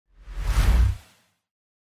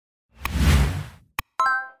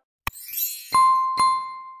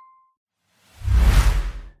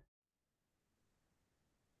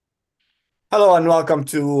Hello and welcome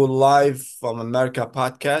to Live from America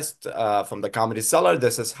podcast from the Comedy Cellar.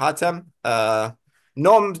 This is Hatem. Noam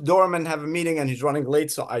Dworman have a meeting and he's running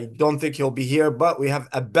late, so I don't think he'll be here. But we have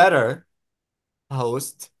a better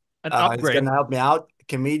host. An He's going upgrade. to help me out.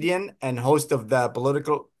 Comedian and host of the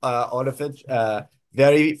political Audience,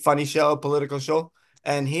 very funny show, political show,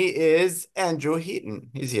 and he is Andrew Heaton.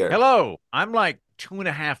 He's here. Hello. I'm like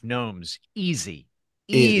 2.5 gnomes. Easy.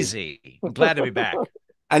 Easy. Easy. I'm glad to be back.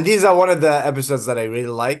 And these are one of the episodes that I really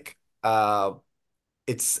like.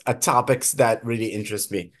 It's a topics that really interest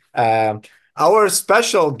me. Our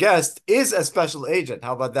special guest is a special agent.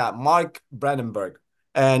 How about that? Mark Brandenburg.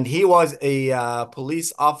 And he was a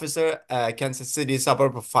police officer at Kansas City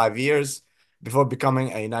suburb for 5 years before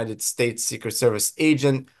becoming a United States Secret Service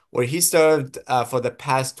agent, where he served for the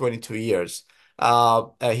past 22 years.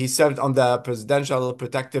 He served on the Presidential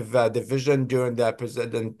Protective Division during the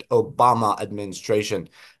President Obama administration.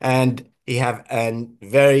 And he have a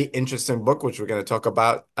very interesting book, which we're going to talk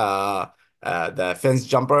about, the fence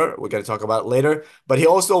jumper. We're going to talk about later. But he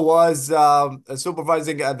also was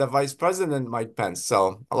supervising the Vice President, Mike Pence.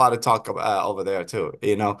 So a lot of talk over there too,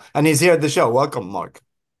 And he's here at the show. Welcome, Mark.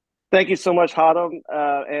 Thank you so much, Hatem,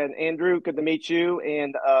 and Andrew. Good to meet you.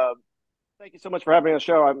 And thank you so much for having me on the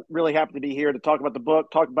show. I'm really happy to be here to talk about the book,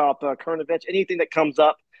 talk about current events, anything that comes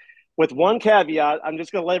up. With one caveat, I'm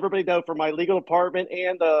just going to let everybody know for my legal department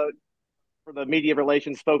and for the media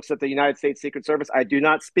relations folks at the United States Secret Service, I do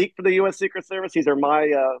not speak for the U.S. Secret Service. These are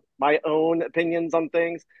my own opinions on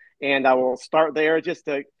things, and I will start there just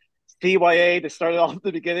to CYA to start it off at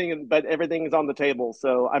the beginning. But everything is on the table,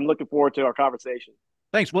 so I'm looking forward to our conversation.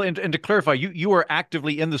 Thanks. Well, and to clarify, you are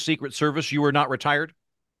actively in the Secret Service. You are not retired.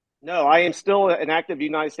 No, I am still an active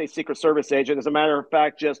United States Secret Service agent. As a matter of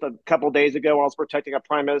fact, just a couple of days ago, I was protecting a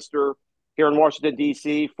prime minister here in Washington,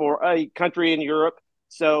 D.C. for a country in Europe.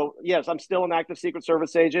 So, yes, I'm still an active Secret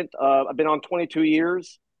Service agent. I've been on 22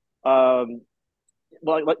 years. Well,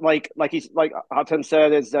 like Hudson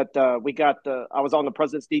said, is that I was on the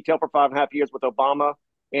president's detail for 5.5 years with Obama,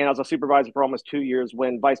 and I was a supervisor for almost 2 years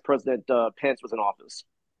when Vice President Pence was in office.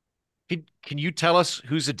 Can you tell us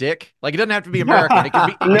who's a dick? Like, it doesn't have to be American. It can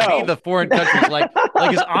be No. the foreign countries. Like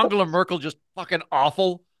is Angela Merkel just fucking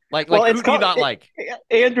awful? Well, Who do you not like?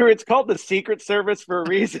 Andrew, it's called the Secret Service for a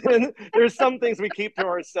reason. There's some things we keep to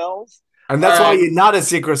ourselves. And All that's why right. you're not a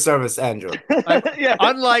Secret Service, Andrew. Yeah.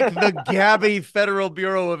 Unlike the Gabby Federal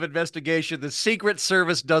Bureau of Investigation, the Secret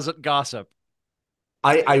Service doesn't gossip.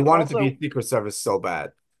 I It's wanted to be also a Secret Service so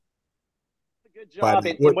bad. a good But job.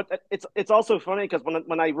 And it's also funny because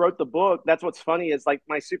when I wrote the book, that's what's funny is like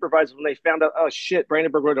my supervisors, when they found out, oh shit,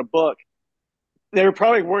 Brandenburg wrote a book, they were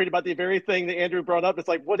probably worried about the very thing that Andrew brought up. It's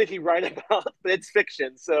like, what did he write about? It's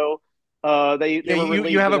fiction. So they Yeah, were you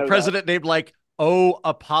relieved have to a know that. president named like O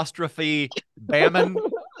apostrophe Bamman,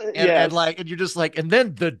 Yes. and you're just like, and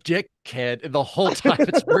then the dickhead, and the whole time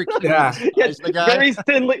it's very clear you yeah, despise the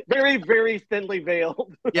guy. Very thinly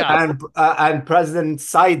veiled. Yeah, and President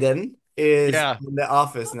Biden is yeah. in the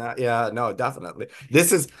office now. Yeah, no, definitely.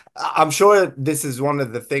 I'm sure this is one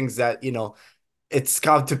of the things that it's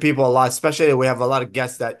come to people a lot, especially we have a lot of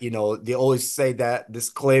guests that they always say that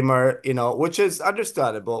disclaimer, which is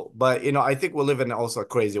understandable, but I think we live in also a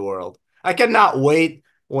crazy world. I cannot wait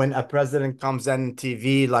when a president comes on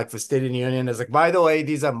TV, like for State of the Union, is like, by the way,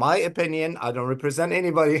 these are my opinion. I don't represent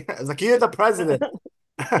anybody. It's like, you're the president.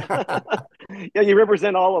 Yeah, you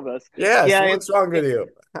represent all of us. Yes, Yeah, what's wrong with you?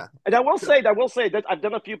 and I will say that I've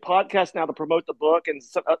done a few podcasts now to promote the book and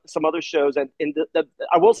some other shows, and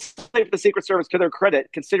I will say for the Secret Service, to their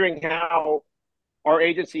credit, considering how our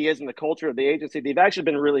agency is and the culture of the agency, they've actually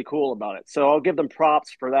been really cool about it. So I'll give them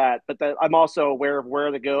props for that. But I'm also aware of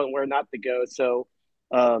where to go and where not to go. So,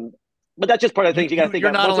 but that's just part of the things you got to think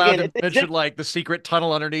You're about. not Once allowed again, to mention like the secret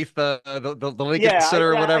tunnel underneath the Lincoln yeah,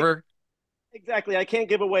 Center or whatever. exactly. I can't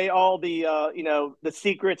give away all the the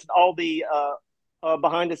secrets, all the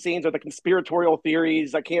behind the scenes or the conspiratorial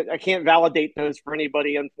theories. I can't validate those for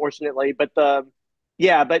anybody, unfortunately. But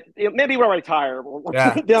yeah, but maybe we'll retire.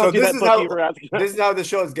 Yeah. Then I'll So do that book you were asking about. this is how the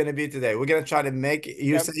show is gonna be today. We're gonna try to make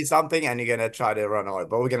you Yep. say something and you're gonna try to run away,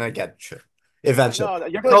 but we're gonna get you eventually. No, no,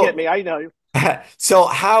 you're gonna get So me. I know. so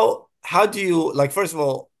how do you like first of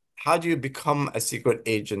all, how do you become a secret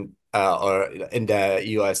agent or in the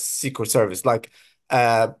US Secret Service? Like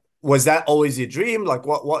was that always your dream? Like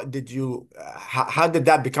what did you how did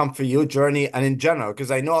that become for your journey and in general? Because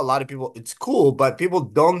I know a lot of people it's cool, but people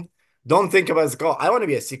don't think about it as like, oh, I want to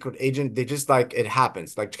be a secret agent. They just like it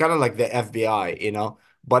happens, like kind of like the FBI.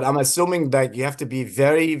 But I'm assuming that you have to be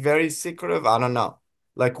very, very secretive. I don't know.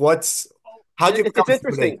 Like, how do you become It's a secret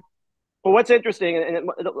interesting. agent? But what's interesting,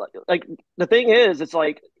 like the thing is, it's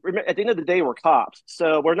like at the end of the day, we're cops,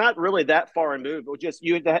 so we're not really that far removed. We're just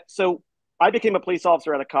you. So I became a police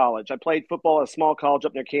officer out of college. I played football at a small college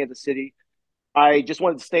up near Kansas City. I just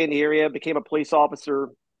wanted to stay in the area. Became a police officer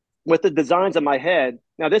with the designs in my head.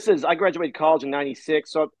 Now, I graduated college in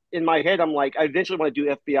 '96, so in my head, I'm like, I eventually want to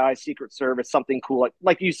do FBI, Secret Service, something cool,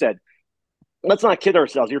 like you said. Let's not kid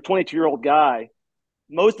ourselves. You're a 22-year-old guy.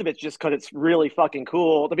 Most of it's just because it's really fucking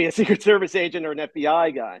cool to be a Secret Service agent or an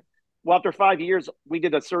FBI guy. Well, after 5 years, we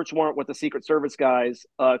did a search warrant with the Secret Service guys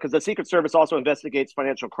because the Secret Service also investigates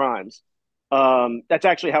financial crimes. That's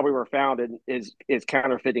actually how we were founded is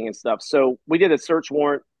counterfeiting and stuff. So we did a search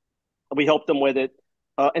warrant. We helped them with it,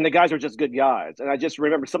 and the guys are just good guys. And I just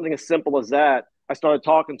remember something as simple as that. I started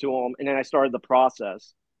talking to them, and then I started the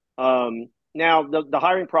process. Now the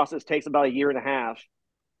hiring process takes about a year and a half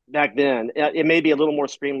back then. It may be a little more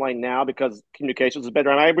streamlined now because communications is better.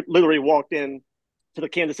 And I literally walked in to the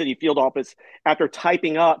Kansas City field office after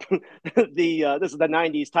typing up this is the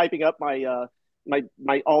 '90s, typing up my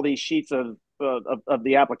all these sheets of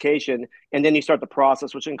the application, and then you start the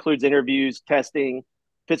process, which includes interviews, testing,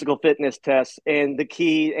 physical fitness tests, and the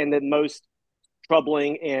key and the most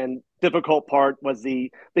troubling and difficult part was they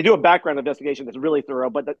do a background investigation that's really thorough,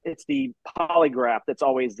 but it's the polygraph that's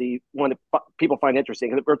always the one that people find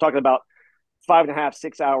interesting. We're talking about 5.5,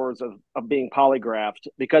 6 hours of being polygraphed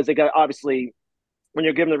because they got obviously when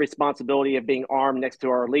you're given the responsibility of being armed next to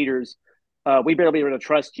our leaders, we better be able to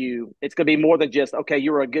trust you. It's going to be more than just, okay,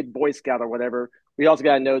 you were a good Boy Scout or whatever. We also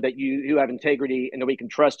got to know that you have integrity and that we can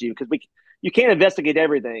trust you because you can't investigate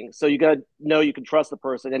everything. So you got to know you can trust the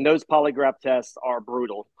person. And those polygraph tests are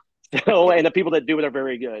brutal. So, and the people that do it are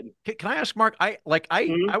very good. Can I ask, Mark? I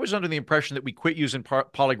was under the impression that we quit using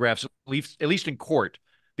polygraphs at least in court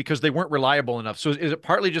because they weren't reliable enough. So is it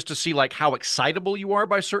partly just to see like how excitable you are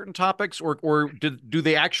by certain topics, or do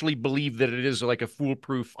they actually believe that it is like a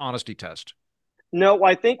foolproof honesty test? No,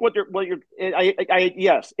 I think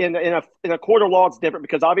yes, in a court of law, it's different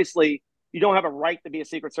because obviously you don't have a right to be a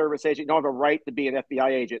Secret Service agent. You don't have a right to be an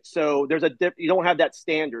FBI agent. So you don't have that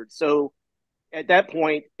standard. So at that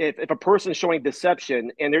point, if a person's showing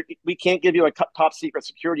deception and we can't give you a top secret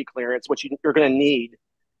security clearance, which you're going to need.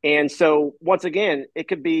 And so once again, it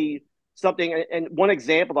could be something. And one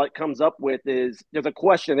example that comes up with is there's a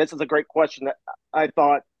question. This is a great question that I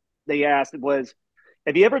thought they asked was,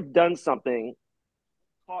 have you ever done something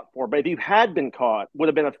caught for, but if you had been caught, would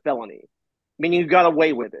have been a felony, meaning you got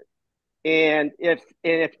away with it. And if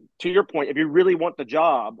to your point, if you really want the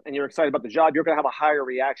job and you're excited about the job, you're going to have a higher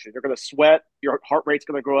reaction. You're going to sweat. Your heart rate's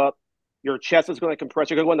going to go up. Your chest is going to compress.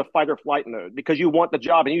 You're going to go into fight or flight mode because you want the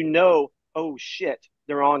job and you know, oh shit,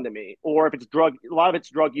 they're on to me. Or if it's a lot of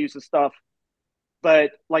it's drug use and stuff.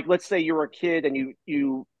 But like, let's say you were a kid and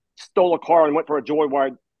you stole a car and went for a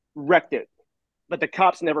joyride, wrecked it, but the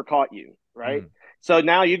cops never caught you, right? So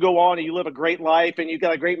now you go on and you live a great life and you've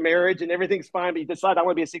got a great marriage and everything's fine, but you decide I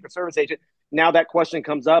want to be a Secret Service agent. Now that question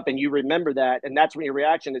comes up and you remember that, and that's when your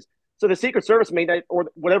reaction is. So the Secret Service may not,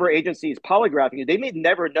 or whatever agency is polygraphing you, they may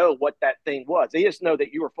never know what that thing was. They just know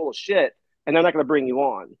that you were full of shit and they're not going to bring you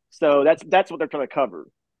on. So that's what they're trying to cover.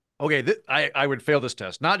 Okay, I would fail this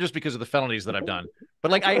test, not just because of the felonies that I've done,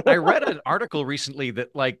 but like I read an article recently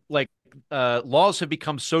that laws have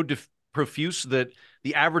become so profuse that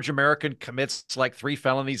the average American commits like 3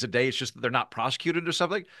 felonies a day. It's just that they're not prosecuted or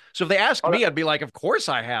something. So if they asked me, I'd be like, of course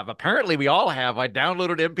I have. Apparently we all have. I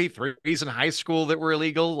downloaded MP3s in high school that were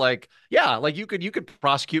illegal. Like, yeah, like you could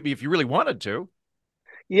prosecute me if you really wanted to.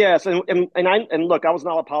 Yes, and look, I was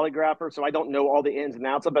not a polygrapher, so I don't know all the ins and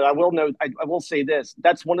outs of it. But I will know. I will say this: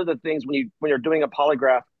 that's one of the things when you're doing a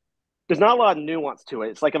polygraph, there's not a lot of nuance to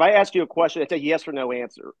it. It's like if I ask you a question, it's a yes or no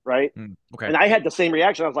answer, right? Okay. And I had the same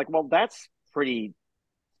reaction. I was like, well, that's pretty.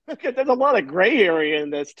 There's a lot of gray area in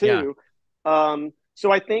this too. Yeah.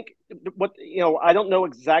 So I think I don't know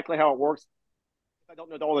exactly how it works. I don't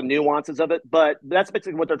know all the nuances of it, but that's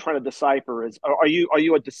basically what they're trying to decipher: is are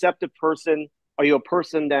you a deceptive person? Are you a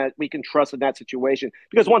person that we can trust in that situation?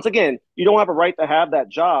 Because once again, you don't have a right to have that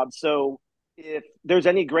job. So if there's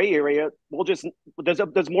any gray area,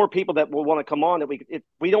 there's more people that will want to come on that if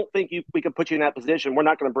we don't think we can put you in that position, we're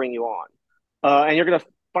not going to bring you on. And you're going to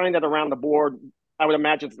find that around the board. I would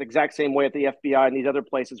imagine it's the exact same way at the FBI and these other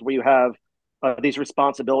places where you have these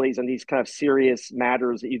responsibilities and these kind of serious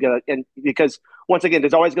matters that you got to, and because once again,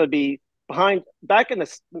 there's always going to be back in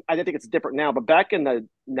the, I don't think it's different now, but back in the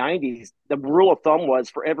 '90s, the rule of thumb was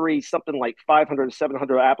for every something like 500 to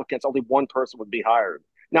 700 applicants, only one person would be hired.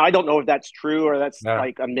 Now, I don't know if that's true or that's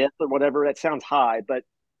like a myth or whatever. That sounds high, but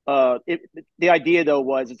the idea though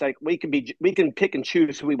was it's like we can pick and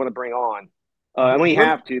choose who we want to bring on, and we Don't,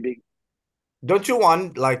 have to be. don't you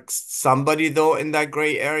want like somebody though in that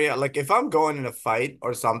gray area? Like if I'm going in a fight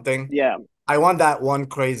or something, Yeah, I want that one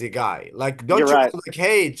crazy guy. Like, you're don't you right. want like,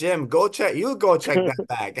 hey Jim, go check that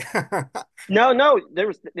bag. No, no, there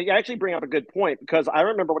was. They actually bring up a good point because I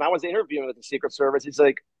remember when I was interviewing with the Secret Service, it's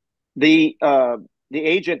like the uh the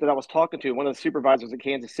agent that I was talking to, one of the supervisors in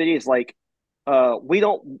Kansas City, is like, we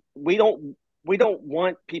don't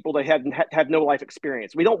want people that have no life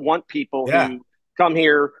experience. We don't want people Yeah, who come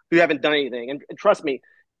here who haven't done anything. And trust me,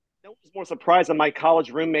 no one was more surprised than my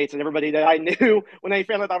college roommates and everybody that I knew when they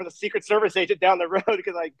found out I was a Secret Service agent down the road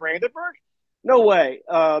because like Brandenburg, no way,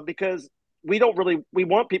 because we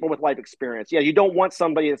want people with life experience. Yeah, you don't want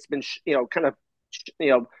somebody that's been kind of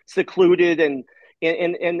secluded and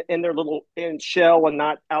in their little in shell and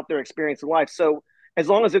not out there experiencing life. So as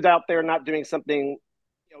long as it's out there not doing something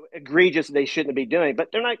egregious they shouldn't be doing, but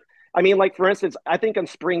they're not. I mean, like for instance, I think on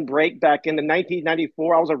spring break back in the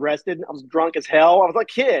 1994, I was arrested. I was drunk as hell. I was a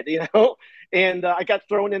kid, and I got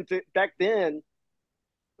thrown into back then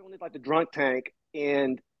thrown into like the drunk tank,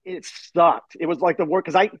 and it sucked. It was like the work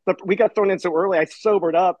because we got thrown in so early. I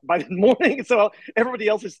sobered up by the morning, so everybody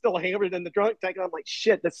else is still hammered in the drunk tank. And I'm like,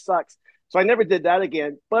 shit, this sucks. So I never did that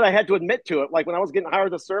again. But I had to admit to it. Like when I was getting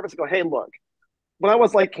hired as a service, I go, hey, look, when I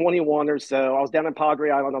was like 21 or so, I was down in Padre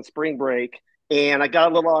Island on spring break, and I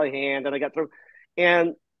got a little out of hand, and I got through,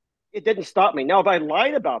 and it didn't stop me. Now, if I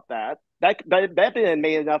lied about that been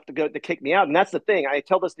made enough to kick me out, and that's the thing. I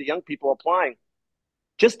tell this to young people applying: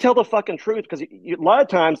 just tell the fucking truth, because a lot of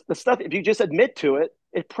times the stuff, if you just admit to it,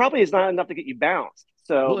 it probably is not enough to get you bounced.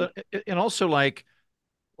 So, Well, and also like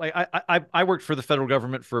I worked for the federal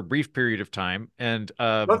government for a brief period of time, and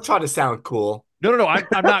don't try to sound cool. no,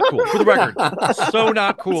 I'm not cool. For the record, so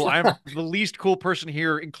not cool. I'm the least cool person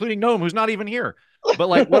here, including Noam, who's not even here. But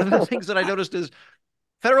like one of the things that I noticed is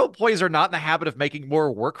federal employees are not in the habit of making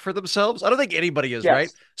more work for themselves. I don't think anybody is, right?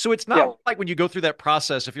 yes, So it's yeah, not like when you go through that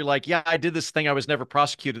process, if you're like, yeah, I did this thing, I was never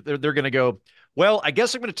prosecuted, they're going to go, well, I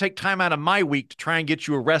guess I'm going to take time out of my week to try and get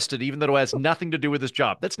you arrested, even though it has nothing to do with this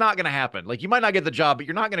job. That's not going to happen. Like you might not get the job, but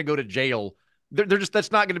you're not going to go to jail. They're just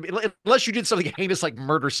that's not going to be unless you did something heinous like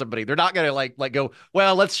murder somebody. They're not going to like go,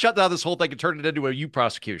 well, let's shut down this whole thing and turn it into a you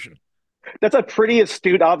prosecution. that's a pretty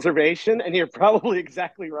astute observation, and you're probably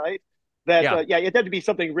exactly right. That Yeah. yeah, it had to be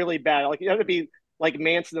something really bad. Like it had to be like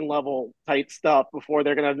Manson level type stuff before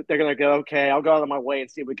they're gonna go. Okay, I'll go out of my way and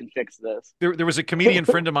see if we can fix this. There was a comedian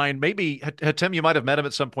friend of mine, maybe Hatem, you might have met him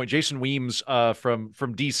at some point. Jason Weems, from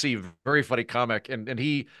DC, very funny comic, and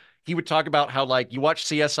he would talk about how like you watch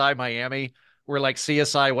CSI Miami, where like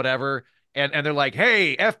CSI whatever, and they're like,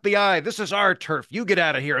 hey FBI, this is our turf, you get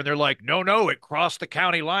out of here, and they're like, no, it crossed the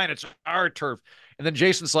county line, it's our turf, and then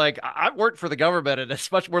Jason's like, I've worked for the government, and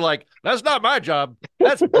it's much more like that's not my job,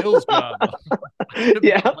 that's Bill's job.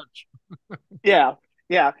 Yeah, yeah,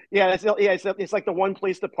 yeah. It's like the one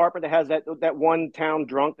police department that has that one town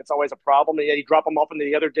drunk that's always a problem, and yet you drop them off into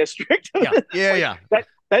the other district. Yeah, It's yeah, like yeah.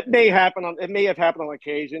 that may have happened on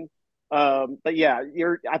occasion. But yeah,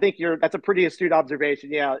 I think that's a pretty astute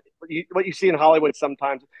observation. Yeah, what you see in Hollywood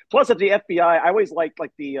sometimes. Plus, at the FBI, I always like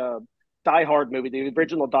the Die Hard movie, the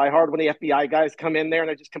original Die Hard, when the FBI guys come in there and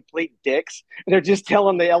they're just complete dicks, and they're just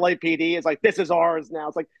telling the LAPD, it's like, this is ours now.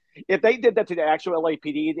 It's like, if they did that to the actual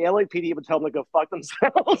LAPD, the LAPD would tell them to go fuck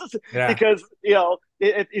themselves Yeah. because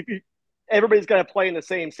if you everybody's got to play in the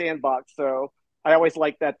same sandbox. So I always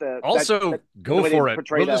like Also, the go way they for it.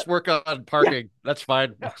 portray We'll that. just work on Yeah, parking. That's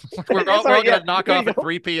fine. yeah. We're That's all, all we're all right. going Yeah, to knock there you off at go.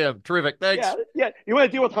 3 p.m. Terrific. Yeah, Thanks. yeah. You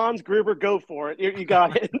want to deal with Hans Gruber? Go for it. You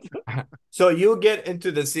got it. So you get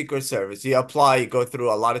into the Secret Service, you apply, you go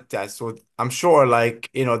through a lot of tests with, I'm sure like,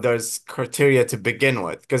 there's criteria to begin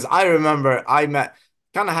with. Because I remember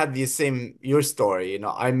kind of had the same, your story,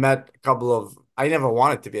 I met a couple of, I never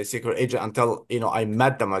wanted to be a secret agent until, I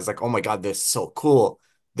met them. I was like, oh my God, they're so cool.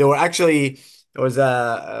 They were actually, there was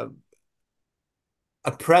a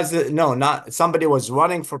president, no, not somebody was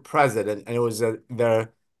running for president, and it was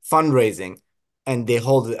their fundraising, and they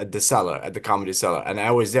hold it at the cellar, at the comedy cellar, and I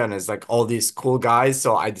was there, and it's like all these cool guys,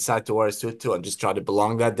 so I decided to wear a suit too and just try to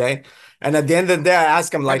belong that day. And at the end of the day, I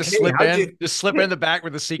asked him Tried like, to hey, slip how'd in, you? just slip in the back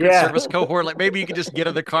with the Secret Yeah. Service cohort. Like maybe you could just get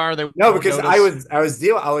in the car and they No, won't because notice. I was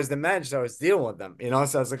the manager, I was dealing with them,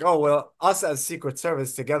 so I was like, oh well, us as Secret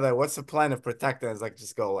Service together, what's the plan of protecting? I was like,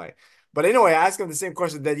 just go away. But anyway, I asked him the same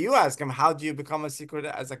question that you asked him, how do you become a secret?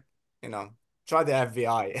 I was like, you know, try the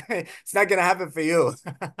FBI. It's not gonna happen for you.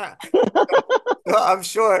 So I'm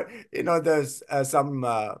sure, there's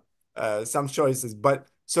some choices. But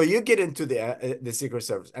So you get into the Secret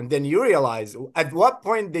Service, and then you realize at what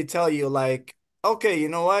point they tell you like, okay, you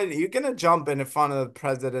know what, you're gonna jump in front of the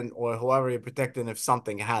president or whoever you're protecting if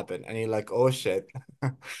something happened, and you're like, oh shit.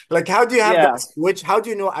 Like, how do you have that Yeah. switch? How do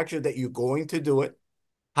you know actually that you're going to do it?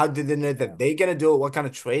 How do they know that they're gonna do it? What kind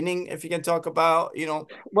of training, if you can talk about, you know?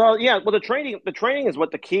 Well, yeah. Well, the training is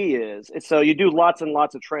what the key is. So you do lots and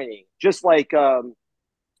lots of training, just like I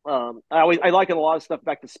liken a lot of stuff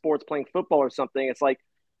back to sports, playing football or something. It's like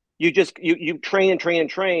you train and train and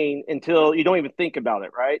train until you don't even think about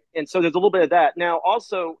it, right? And so there's a little bit of that. Now,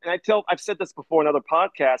 also, and I've said this before in other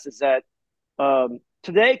podcasts, is that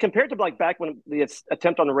today compared to like back when the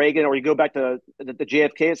attempt on Reagan, or you go back to the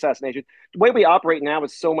JFK assassination, the way we operate now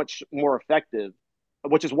is so much more effective,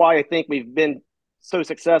 which is why I think we've been so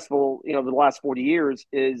successful, the last 40 years,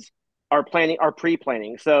 is our planning, our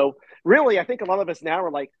pre-planning. So really, I think a lot of us now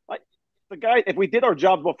are like the guy, if we did our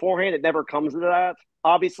job beforehand, it never comes to that.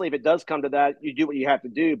 Obviously, if it does come to that, you do what you have to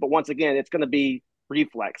do. But once again, it's going to be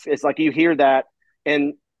reflex. It's like you hear that,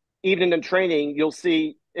 and even in the training, you'll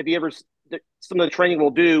see, if you ever, some of the training will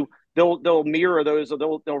do, they'll mirror those, or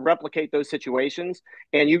they'll replicate those situations,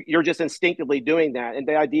 and you're just instinctively doing that. And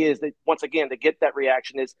the idea is that, once again, to get that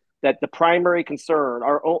reaction, is that the primary concern,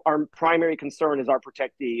 our primary concern, is our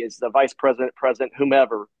protectee, is the vice president, president,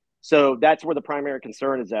 whomever. So that's where the primary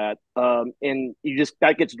concern is at, and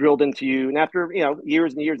that gets drilled into you. And after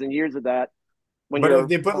years and years and years of that, when But if you're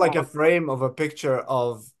they put like a frame of a picture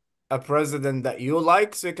of a president that you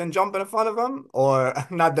like, so you can jump in front of him, or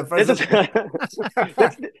not the this is president.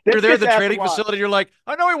 You're there at gets the asked a training lot. facility. You're like,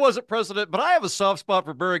 I know he wasn't president, but I have a soft spot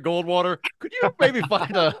for Barry Goldwater. Could you maybe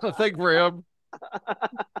find a thing for him?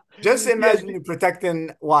 Just Yeah, imagine you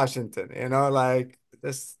protecting Washington, like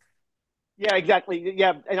this. yeah, exactly.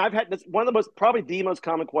 Yeah, and I've had this, one of the most, probably the most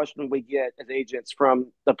common question we get as agents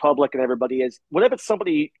from the public and everybody is, what if it's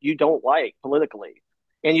somebody you don't like politically,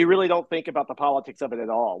 and you really don't think about the politics of it at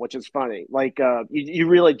all, which is funny. Like you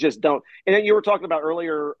really just don't. And then you were talking about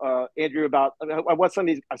earlier, Andrew, about what some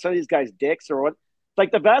of these guys dicks, or what.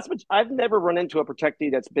 Like the I've never run into a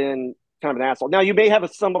protectee that's been kind of an asshole. Now you may have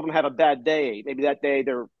some of them have a bad day. Maybe that day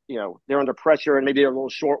they're under pressure, and maybe they're a little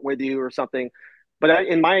short with you or something. But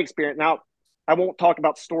in my experience, now I won't talk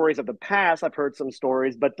about stories of the past. I've heard some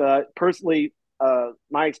stories, but personally,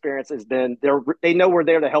 my experience has been they know we're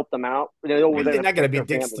there to help them out. They know we're Maybe there they're to not gonna protect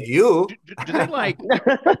be their dicks to family. you. Do they like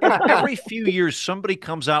every few years somebody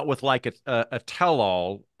comes out with like a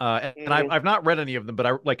tell-all, and I've not read any of them, but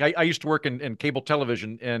I used to work in cable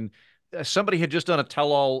television, and somebody had just done a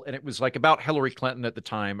tell-all, and it was like about Hillary Clinton at the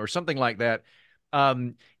time or something like that.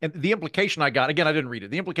 And the implication I got, again, I didn't read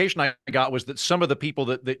it. The implication I got was that some of the people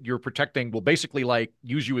that you're protecting will basically like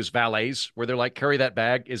use you as valets, where they're like, carry that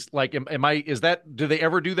bag. Is like, do they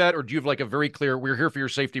ever do that? Or do you have like a very clear, we're here for your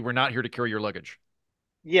safety, we're not here to carry your luggage?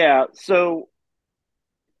 Yeah, so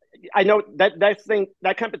I know that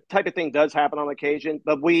kind of type of thing does happen on occasion,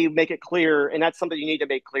 but we make it clear, and that's something you need to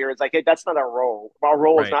make clear. Is like, hey, that's not our role. Our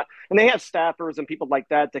role is Right. not, and they have staffers and people like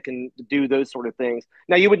that can do those sort of things.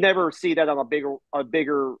 Now, you would never see that on a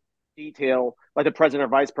bigger detail, like the president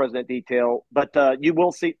or vice president detail, but you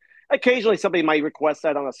will see occasionally somebody might request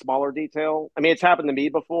that on a smaller detail. I mean, it's happened to me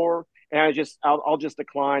before, and I'll just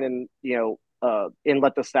decline, and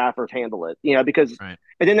let the staffers handle it, because Right.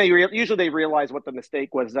 and then usually they realize what the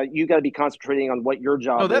mistake was, that you got to be concentrating on what your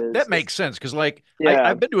No, job that is. makes sense because like Yeah.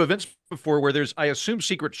 I've been to events before where there's, I assume,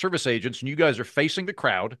 Secret Service agents, and you guys are facing the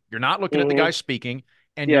crowd. You're not looking at the guy Hmm. speaking,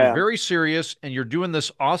 and you're Yeah. very serious, and you're doing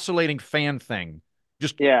this oscillating fan thing.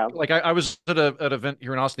 Just Yeah. like I was at an event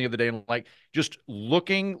here in Austin the other day, and like just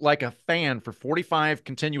looking like a fan for 45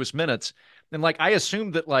 continuous minutes. And like I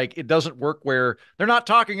assumed that like it doesn't work where they're not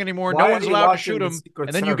talking anymore, no Why are one's you allowed to shoot watching the them, Secret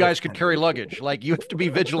and then you Service guys could then? carry luggage. Like you have to be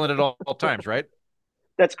vigilant at all times, right?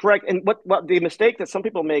 That's correct. And what the mistake that some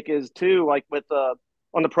people make is too, like with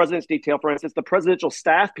on the president's detail, for instance, the presidential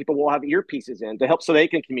staff people will have earpieces in to help so they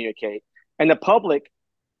can communicate, and the public.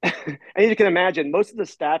 And you can imagine, most of the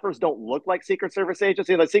staffers don't look like Secret Service agents.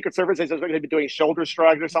 The Secret Service agents are going to be doing shoulder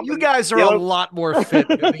shrugs or You something. guys are You a know, lot more fit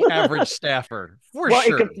than the average staffer, for Well,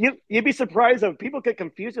 sure. you'd be surprised though. People get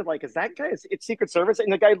confused with like, is that guy? It's Secret Service,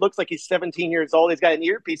 and the guy looks like he's 17 years old. He's got an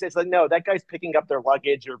earpiece. It's like, no, that guy's picking up their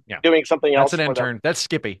luggage or Yeah. doing something That's else an for them. intern. That's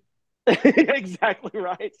Skippy. Exactly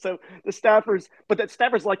right. So the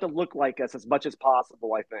staffers like to look like us as much as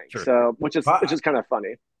possible, I think. Sure. So which But is kind of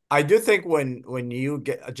funny. I do think when you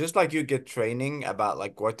get, just like you get training about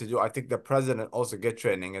like what to do, I think the president also get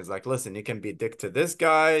training. Is like, listen, you can be a dick to this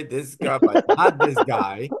guy, but not this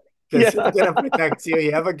guy. because Yeah. he's gonna protect you.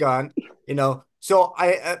 You have a gun, you know. So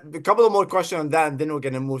a couple of more questions on that, and then we're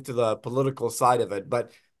gonna move to the political side of it.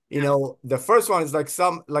 But you know, the first one is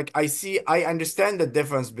like I understand the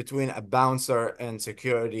difference between a bouncer and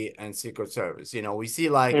security and Secret Service. You know, we see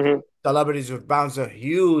like Hmm. celebrities with bouncer,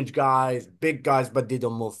 huge guys, big guys, but they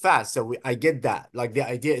don't move fast. So I get that. Like the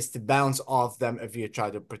idea is to bounce off them if you try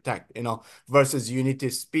to protect, you know, versus you need to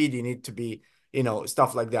speed, you need to be, you know,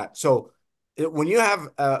 stuff like that. So when you have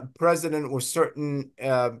a president with certain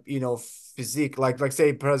you know, physique, like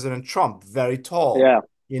say President Trump, very tall, Yeah.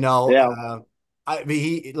 you know, Yeah. I mean,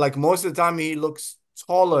 he like most of the time he looks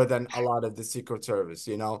taller than a lot of the Secret Service,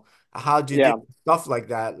 you know. How do you deal Yeah. with stuff like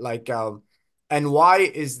that? Like and why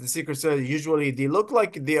is the Secret Service usually they look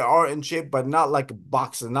like they are in shape, but not like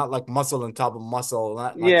boxers, not like muscle on top of muscle,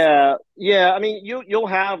 not like Yeah, yeah. I mean, you'll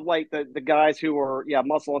have like the guys who are, yeah,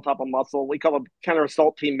 muscle on top of muscle. We call them counter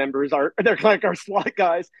assault team members. Are they're like our SWAT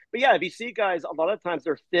guys? But yeah, if you see guys, a lot of times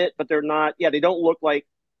they're fit, but they're not. Yeah, they don't look like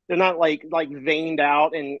they're not like veined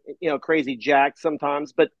out and crazy jacked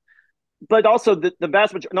sometimes. But also the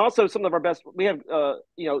vast majority, and also some of our best, we have,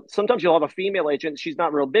 sometimes you'll have a female agent. She's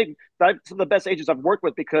not real big. But some of the best agents I've worked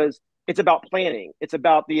with because it's about planning. It's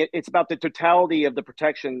about the totality of the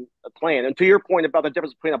protection plan. And to your point about the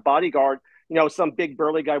difference between a bodyguard, some big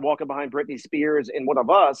burly guy walking behind Britney Spears and one of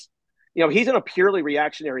us, he's in a purely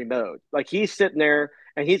reactionary mode. Like he's sitting there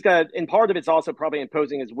and and part of it's also probably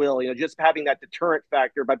imposing his will, just having that deterrent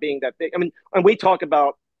factor by being that big. I mean, and we talk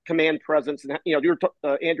about command presence, and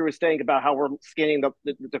Andrew was saying about how we're scanning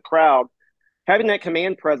the crowd, having that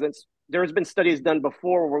command presence. There's been studies done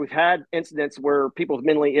before where we've had incidents where people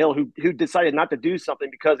mentally ill who decided not to do something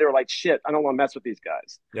because they were like, shit, I don't want to mess with these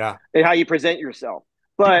guys. yeah. And how you present yourself.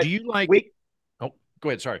 Do But you like? we Oh, go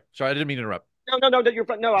ahead. Sorry, I didn't mean to interrupt.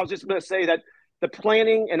 no, I was just going to say that the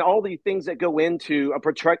planning and all the things that go into a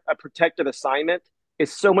protective assignment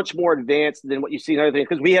is so much more advanced than what you see in other things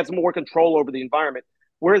because we have some more control over the environment.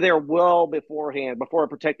 We're there well beforehand, before a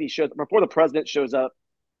protectee shows, before the president shows up,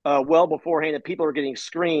 well beforehand, and people are getting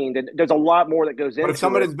screened, and there's a lot more that goes But if into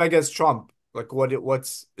somebody's it. big as Trump, like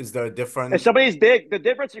what's is there a If difference? somebody's big, the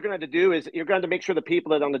difference you're going to have to do is you're going to make sure the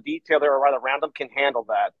people that on the detail that are right around them can handle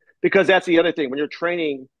that, because that's the other thing when you're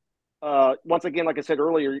training. Once again, like I said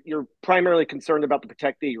earlier, you're primarily concerned about the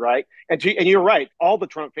protectee, right? And you're right. All the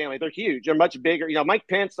Trump family, they're huge. They're much bigger. Mike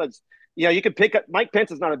Pence is, you could pick up. Mike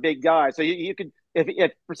Pence is not a big guy, so you could,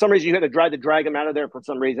 if for some reason you had to try to drag him out of there for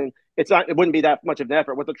some reason, it wouldn't be that much of an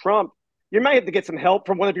effort. With the Trump, you might have to get some help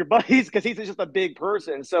from one of your buddies because he's just a big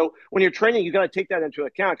person. So when you're training, you got to take that into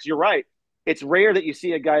account because you're right. It's rare that you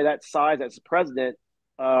see a guy that size as president.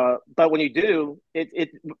 But when you do, it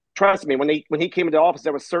trust me, when he came into office,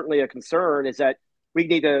 there was certainly a concern is that we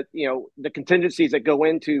need to, the contingencies that go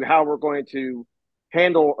into how we're going to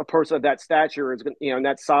handle a person of that stature is, and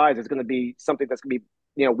that size is going to be something that's going to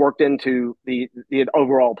be, worked into the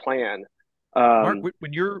overall plan. Mark, Um,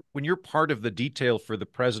 when you're part of the detail for the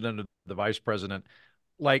president or the vice president,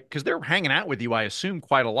 like because they're hanging out with you, I assume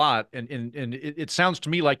quite a lot, and it sounds to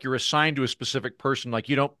me like you're assigned to a specific person. Like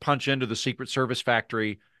you don't punch into the Secret Service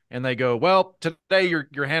factory and they go, "Well, today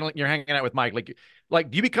you're hanging out with Mike."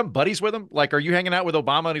 Like do you become buddies with him? Like, are you hanging out with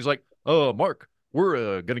Obama and he's like, "Oh, Mark,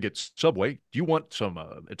 we're gonna get Subway. Do you want some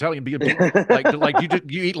Italian BMT?"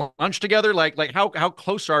 Do you eat lunch together? Like how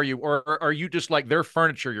close are you, or are you just like their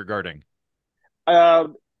furniture you're guarding?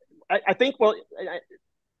 um, I think, well,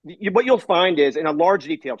 what you'll find is in a large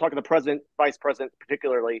detail, talking to the president, vice president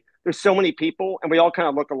particularly, there's so many people and we all kind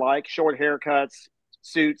of look alike, short haircuts,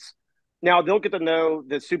 suits. Now they'll get to know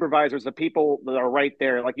the supervisors, the people that are right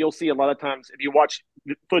there. Like you'll see a lot of times if you watch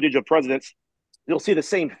footage of presidents, you'll see the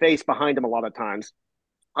same face behind them a lot of times.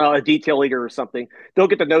 A detail leader or something. They'll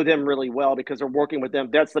get to know them really well because they're working with them.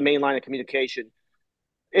 That's the main line of communication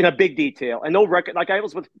in a big detail. And they'll like I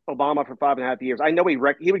was with Obama for 5.5 years. I know he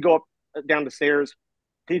would go up down the stairs.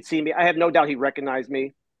 He'd see me. I have no doubt he recognized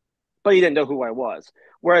me, but he didn't know who I was.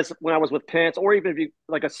 Whereas when I was with Pence, or even if you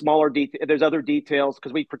like a smaller detail, there's other details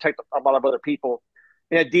because we protect a lot of other people.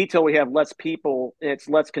 In a detail, we have less people and it's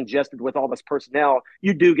less congested with all this personnel.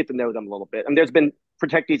 You do get to know them a little bit. And there's been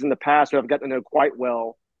protectees in the past who I've gotten to know quite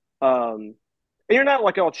well. And you're not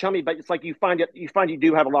like all chummy, but it's like you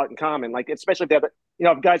do have a lot in common. Like especially if they have,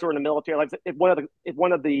 if guys who are in the military, like if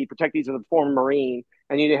one of the protectees is a former Marine,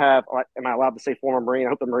 and you have, am I allowed to say former Marine? I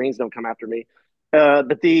hope the Marines don't come after me.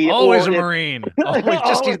 Always a Marine. Always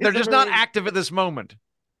always they're a just not Marine. active at this moment.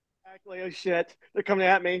 Exactly. Oh shit, they're coming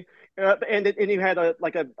at me. And you had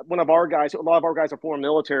one of our guys. A lot of our guys are former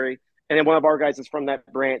military, and then one of our guys is from that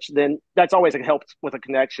branch. Then that's always helped with a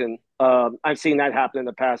connection. I've seen that happen in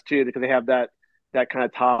the past too because they have that that kind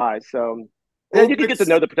of tie. So yeah, Who you can get to picks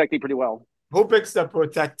know the protectee pretty well. who picks the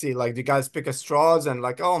protectee? Like, do you guys pick a straws and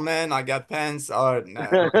like, oh man, I got pants, or nah,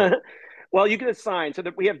 like, Well, you get assigned so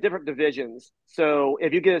that we have different divisions. So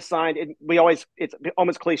if you get assigned, we always it's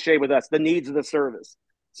almost cliche with us the needs of the service.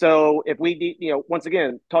 So if we need, once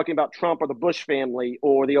again, talking about Trump or the Bush family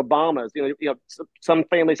or the Obamas, some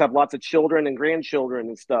families have lots of children and grandchildren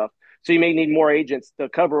and stuff. So you may need more agents to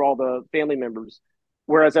cover all the family members,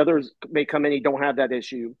 whereas others may come in, you don't have that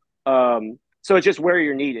issue. So it's just where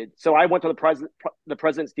you're needed. So I went to the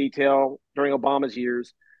president's detail during Obama's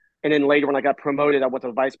years, and then later when I got promoted, I went to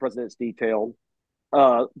the vice president's detail.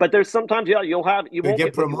 But there's sometimes, yeah, you you won't get get what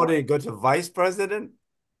you promoted want. and go to vice president.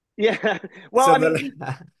 Yeah. Well, So I mean,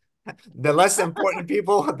 the less important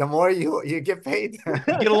people, the more you get paid. You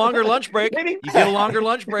get a longer lunch break. maybe. You get a longer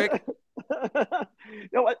lunch break.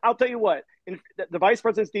 I'll tell you what. In the vice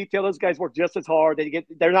president's detail, those guys work just as hard.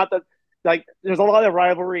 They're not the like. There's a lot of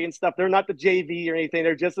rivalry and stuff. They're not the JV or anything.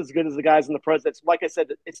 They're just as good as the guys in the president's. Like I said,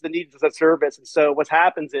 it's the needs of the service. And so what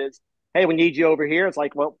happens is, hey, we need you over here. It's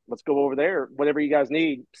like, well, let's go over there. Whatever you guys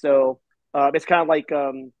need. So it's kind of like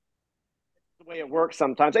the way it works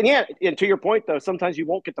sometimes. And yeah, and to your point though, sometimes you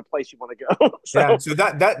won't get the place you want to go. Yeah, So so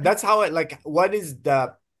that's how it like what is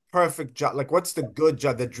the perfect job? Like what's the good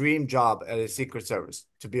job, the dream job at a Secret Service?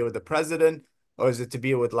 To be with the president, or is it to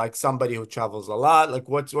be with like somebody who travels a lot? Like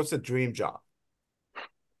what's the dream job?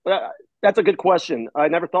 that's a good question. I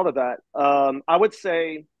never thought of that. I would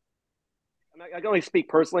say I can only speak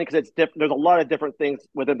personally because there's a lot of different things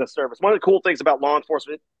within the service. One of the cool things about law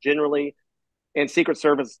enforcement generally and Secret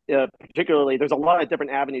Service particularly, there's a lot of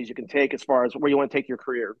different avenues you can take as far as where you want to take your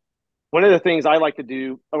career. One of the things I like to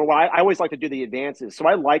do, or I always like to do the advances. So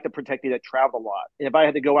I like to protect you that travel a lot. And if I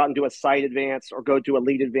had to go out and do a site advance or go to a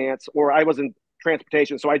lead advance, or I was in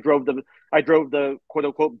transportation, so I drove the quote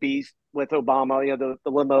unquote beast with Obama,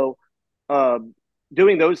 the limo. Um,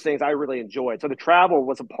 Doing those things I really enjoyed. So the travel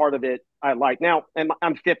was a part of it I like. Now, and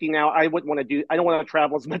I'm 50 now. I don't want to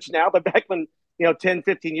travel as much now, but back when, 10,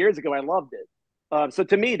 15 years ago, I loved it. So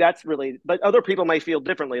to me, that's really, but other people may feel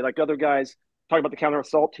differently. Like other guys, talking about the counter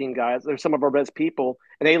assault team guys, they're some of our best people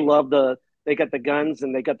and they got the guns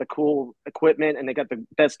and they got the cool equipment and they got the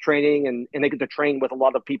best training and they get to train with a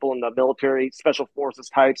lot of people in the military, special forces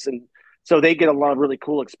types. And so they get a lot of really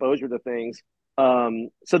cool exposure to things.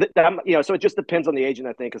 So it just depends on the agent,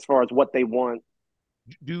 I think, as far as what they want.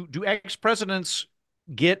 Do ex-presidents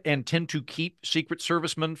get and tend to keep Secret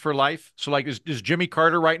Servicemen for life? So like is Jimmy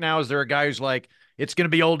Carter right now? Is there a guy who's like, it's going to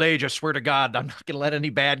be old age, I swear to God, I'm not going to let any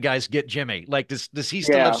bad guys get Jimmy. Like, does he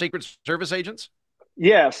still have Yeah. Secret Service agents?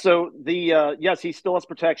 Yeah. So yes, he still has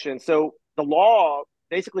protection. So the law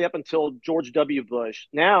basically up until George W. Bush,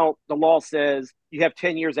 now the law says you have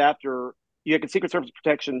 10 years after you have Secret Service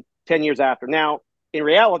protection 10 years after. Now, in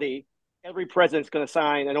reality, every president's going to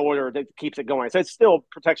sign an order that keeps it going. So it's still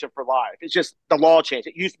protection for life. It's just the law changed.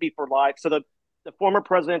 It used to be for life. So the former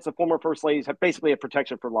presidents, the former first ladies have basically a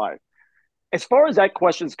protection for life. As far as that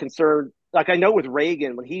question is concerned, like I know with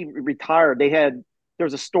Reagan, when he retired, there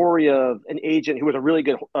was a story of an agent who was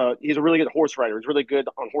he's a really good horse rider. He's really good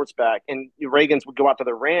on horseback. And Reagan's would go out to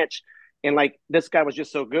the ranch. And like this guy was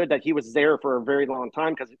just so good that he was there for a very long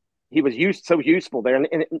time because he was so useful there.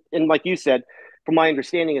 And like you said, from my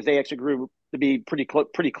understanding, is they actually grew to be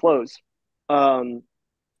pretty close. Um,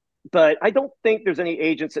 but I don't think there's any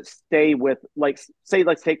agents that stay with, like, say,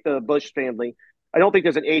 let's take the Bush family. I don't think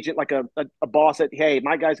there's an agent like a boss that, hey,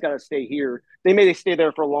 my guy's got to stay here. They stay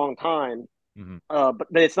there for a long time, Mm-hmm.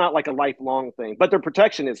 but it's not like a lifelong thing. But their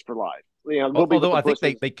protection is for life. We'll be with Although the I think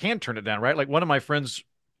Bushes. they can turn it down, right? Like one of my friends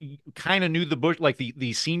kind of knew the Bush, like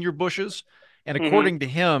the senior Bushes, and Mm-hmm. according to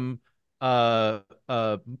him, uh,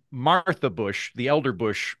 Martha Bush, the elder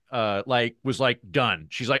Bush, like was like done.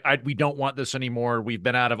 She's like, we don't want this anymore. We've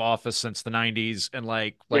been out of office since the '90s, and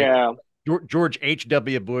like Yeah. George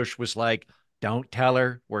H.W. Bush was like, don't tell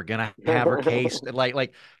her we're gonna have her case. And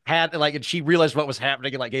had like, and she realized what was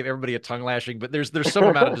happening and like gave everybody a tongue lashing. But there's some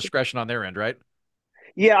amount of discretion on their end, right?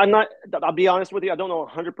 Yeah, I'll be honest with you. I don't know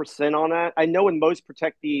 100% on that. I know in most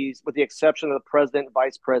protectees, with the exception of the president and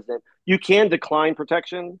vice president, you can decline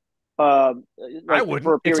protection, uh, I like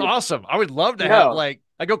for wouldn't. a It's period of, awesome. I would love to have no. like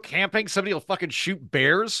I go camping, somebody will fucking shoot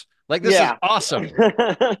bears. Like this is Yeah. awesome.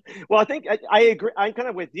 Well, I think I agree. I'm kind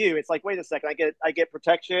of with you. It's like, wait a second. I get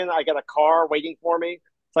protection. I got a car waiting for me.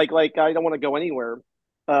 It's like I don't want to go anywhere.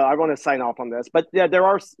 I want to sign off on this. But yeah, there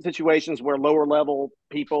are situations where lower level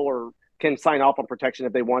people or can sign off on protection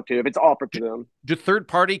if they want to, if it's offered to them. Do third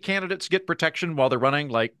party candidates get protection while they're running?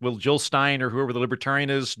 Like will Jill Stein or whoever the libertarian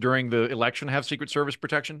is during the election have Secret Service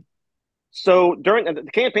protection? So during the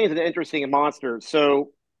campaign is interesting and monster.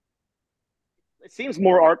 So it seems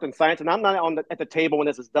more art than science, and I'm not at the table when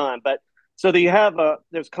this is done. But so you have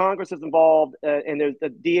there's Congress is involved, and there's the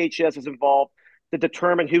DHS is involved to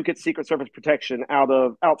determine who gets Secret Service protection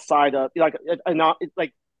outside of like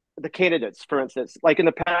the candidates, for instance. Like in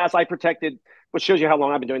the past, I protected, which shows you how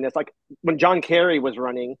long I've been doing this. Like when John Kerry was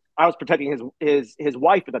running, I was protecting his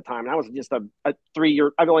wife at the time, and I was just a 3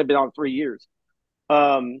 year. I've only been on 3 years.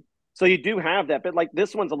 So you do have that, but like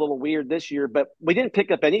this one's a little weird this year. But we didn't pick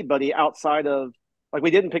up anybody outside of like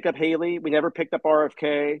we didn't pick up Haley, we never picked up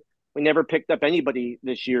RFK, we never picked up anybody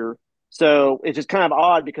this year. So it's just kind of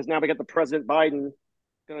odd because now we got the President Biden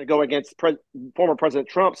going to go against former President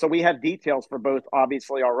Trump. So we have details for both,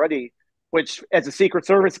 obviously already, which as a Secret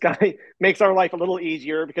Service guy makes our life a little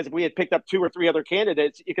easier because if we had picked up 2 or 3 other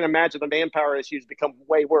candidates, you can imagine the manpower issues become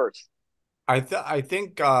way worse. I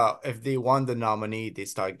think if they won the nominee, they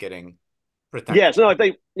start getting protected. Yes, no, if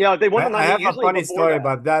they won the I nominee, have a usually funny before story that.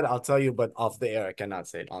 about that. I'll tell you, but off the air. I cannot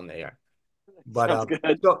say it on the air. But Sounds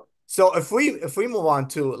good. so if we move on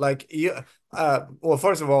to like you well,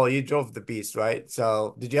 first of all, you drove the beast, right?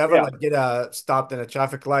 So did you ever Yeah. like get stopped in a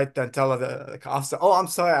traffic light and tell the officer, oh, I'm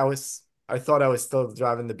sorry, I thought I was still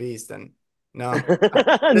driving the beast, and no,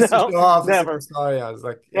 Mr. No, Show officer, I'm never. sorry. I was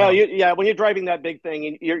like, No, yeah, when you're driving that big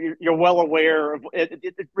thing, you're well aware of it.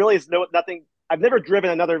 It really is nothing. I've never driven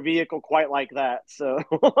another vehicle quite like that. So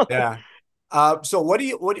yeah. So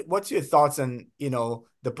what's your thoughts on,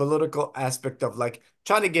 the political aspect of like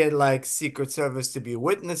trying to get like Secret Service to be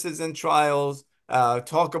witnesses in trials,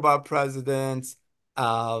 talk about presidents,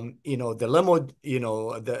 the limo,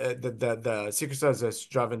 the Secret Service that's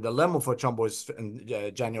driving the limo for Trump was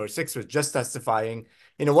January 6th was just testifying.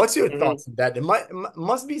 What's your Mhm. thoughts on that?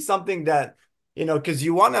 Must be something that, because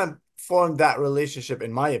you want to form that relationship,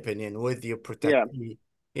 in my opinion, with your Yeah, protectee,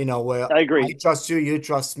 where I I agree. trust you, you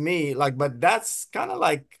trust me. Like, but that's kind of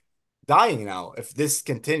like dying now if this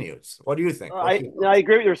continues. What do you think? What's your I thoughts?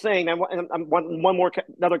 agree with what you're saying. I'm one more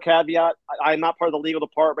another caveat. I'm not part of the legal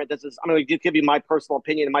department. I'm going to give you my personal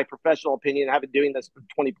opinion and my professional opinion. I've been doing this for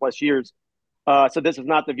 20 plus years. So this is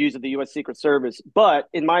not the views of the U.S. Secret Service, but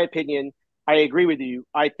in my opinion, I agree with you.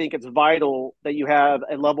 I think it's vital that you have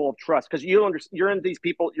a level of trust because you're in these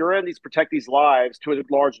people, you're in these protectees' lives to a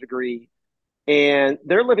large degree, and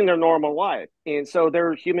they're living their normal life, and so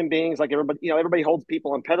they're human beings like everybody. Everybody holds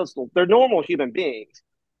people on pedestals. They're normal human beings,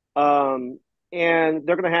 um, and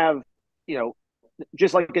they're going to have, you know,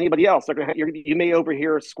 just like anybody else, they're going to have, you may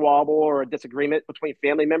overhear a squabble or a disagreement between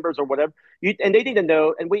family members or whatever. And they need to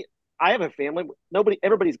know. And I have a family.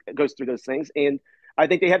 Everybody goes through those things, and I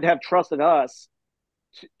think they have to have trust in us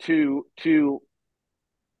to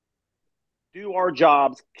do our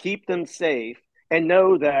jobs, keep them safe, and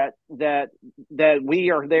know that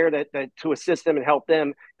we are there that to assist them and help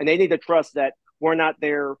them, and they need to trust that we're not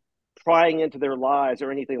there prying into their lives or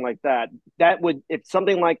anything like that. That would if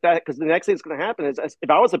something like that, because the next thing that's going to happen is if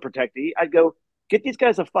I was a protectee, I'd go get these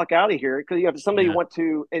guys the fuck out of here because if Yeah. somebody went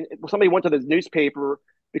to the newspaper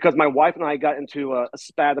because my wife and I got into a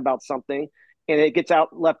spat about something and it gets out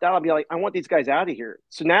left out, I'll be like, I want these guys out of here.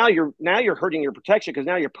 So now you're hurting your protection because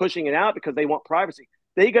now you're pushing it out because they want privacy.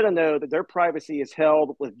 They got to know that their privacy is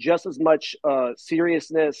held with just as much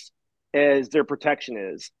seriousness as their protection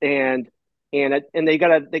is, and they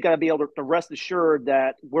gotta be able to rest assured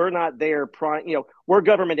that we're not there. We're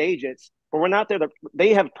government agents, but we're not there.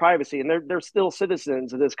 They have privacy, and they're still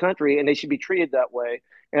citizens of this country, and they should be treated that way.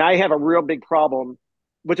 And I have a real big problem,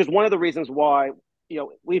 which is one of the reasons why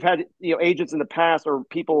we've had agents in the past or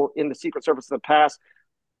people in the Secret Service in the past.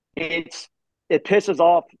 It's it pisses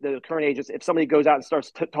off the current agents if somebody goes out and starts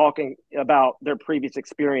talking about their previous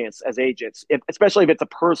experience as agents, especially if it's a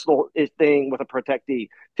personal thing with a protectee.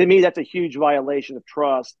 To me, that's a huge violation of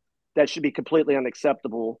trust that should be completely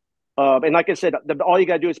unacceptable. And like I said, all you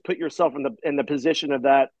got to do is put yourself in the position of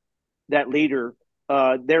that leader.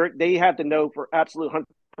 They have to know for absolute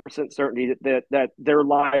 100% certainty that their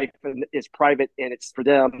life is private and it's for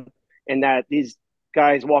them, and that these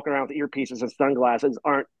guys walking around with earpieces and sunglasses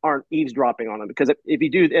aren't eavesdropping on them. Because if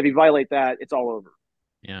you violate that, it's all over.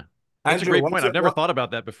 Yeah. That's a Andrew, great what's point. I've your never what? thought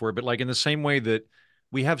about that before, but like in the same way that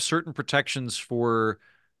we have certain protections for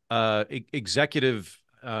executive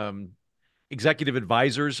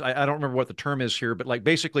advisors. I don't remember what the term is here, but like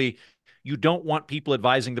basically, you don't want people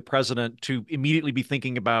advising the president to immediately be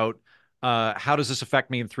thinking about how does this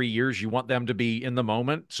affect me in 3 years. You want them to be in the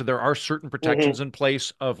moment. So there are certain Mm-hmm. protections in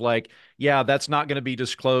place of like, yeah, that's not going to be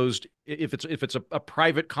disclosed. If it's a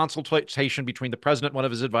private consultation between the president and one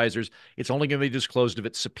of his advisors, it's only going to be disclosed if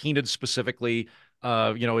it's subpoenaed specifically.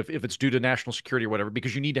 if it's due to national security or whatever,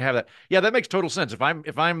 because you need to have that. Yeah, that makes total sense. If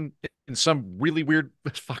I'm in some really weird,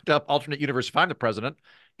 fucked up alternate universe, if I'm the president,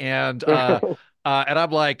 and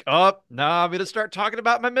I'm like, oh, no, I'm going to start talking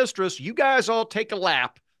about my mistress. You guys all take a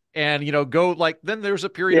lap and go like. Then there's a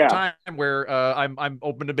period of Yeah, time where I'm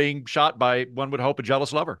open to being shot by, one would hope, a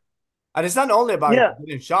jealous lover. And it's not only about yeah,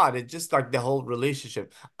 getting shot, it's just like the whole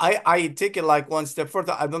relationship. I take it like one step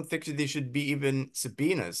further. I don't think there should be even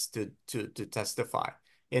subpoenas to testify.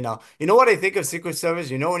 You know what I think of Secret Service?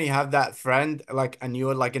 You know when you have that friend like and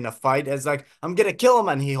you're like in a fight, it's like, I'm gonna kill him,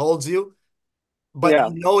 and he holds you. But yeah.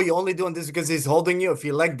 you know you're only doing this because he's holding you. If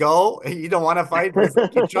you let go, you don't want to fight. It's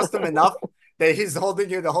like you trust him enough that he's holding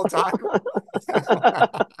you the whole time.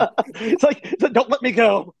 It's like, don't let me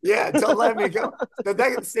go. Yeah, don't let me go. So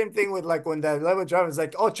that's the same thing with like when the level driver is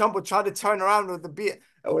like, oh, Trump would try to turn around with the beat,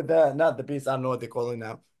 with the not the beast, I don't know what they call it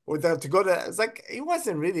now. With the to go to, it's like he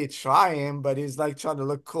wasn't really trying, but he's like trying to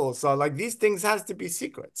look cool. So like these things has to be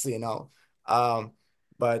secrets. Um,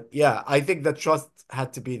 but yeah, I think the trust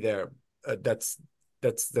had to be there. That's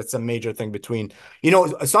a major thing between,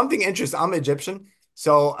 something interesting. I'm Egyptian,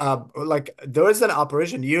 so like there was an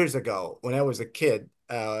operation years ago when I was a kid.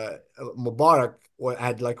 Mubarak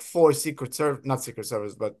had like four secret service, not secret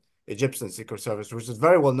service, but Egyptian secret service, which is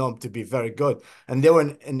very well known to be very good. And they were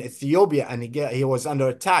in Ethiopia, and he was under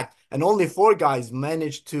attack, and only four guys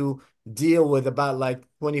managed to deal with about like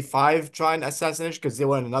 25 trying assassination because they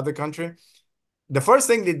were in another country. The first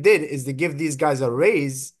thing they did is they give these guys a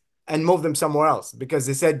raise and move them somewhere else because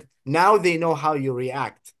they said now they know how you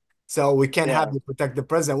react. So we can't have Yeah, you protect the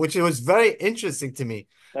president, which was very interesting to me.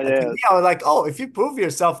 that And to me, is. I was like, oh, if you prove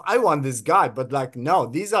yourself, I want this guy. But like, no,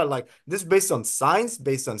 these are like this based on science,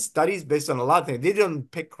 based on studies, based on a lot of things. They didn't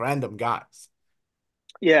pick random guys.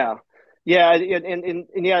 Yeah, yeah, and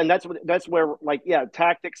yeah, and that's where like yeah,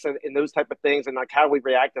 tactics and those type of things and like how we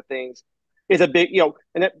react to things is a big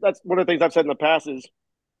and that's one of the things I've said in the past is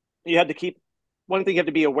you have to keep one thing you have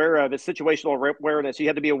to be aware of is situational awareness. You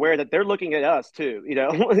have to be aware that they're looking at us too,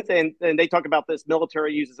 and they talk about this.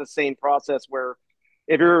 Military uses the same process where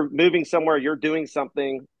if you're moving somewhere, you're doing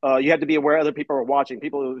something, you have to be aware other people are watching.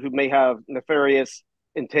 People who may have nefarious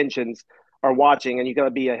intentions are watching, and you got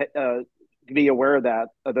to be aware of that,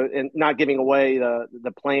 and not giving away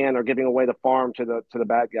the plan or giving away the farm to the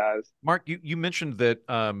bad guys. Mark, you mentioned that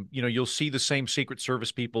you'll see the same Secret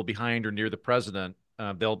Service people behind or near the president.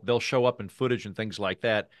 They'll show up in footage and things like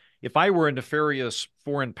that. If I were a nefarious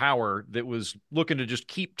foreign power that was looking to just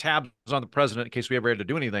keep tabs on the president in case we ever had to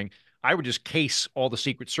do anything, I would just case all the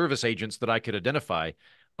Secret Service agents that I could identify.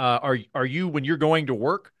 Are you, when you're going to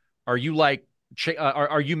work, are you like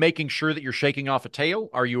are you making sure that you're shaking off a tail?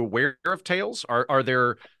 Are you aware of tails? Are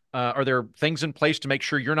there things in place to make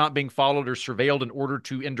sure you're not being followed or surveilled in order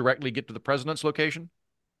to indirectly get to the president's location?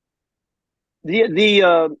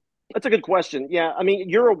 The That's a good question. Yeah, I mean,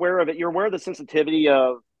 you're aware of it. You're aware of the sensitivity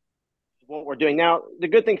of what we're doing now. The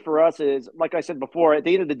good thing for us is, like I said before, at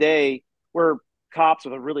the end of the day, we're cops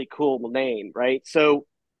with a really cool name, right? So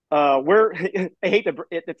we're I hate to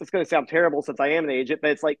it's going to sound terrible since I am an agent,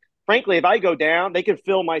 but it's like frankly, if I go down, they can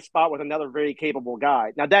fill my spot with another very capable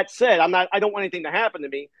guy. Now that said, I don't want anything to happen to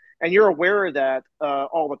me, and you're aware of that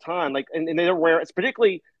all the time. Like, and they're aware. It's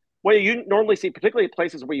particularly what you normally see, particularly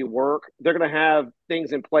places where you work. They're going to have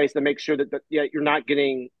things in place to make sure that yeah, you're not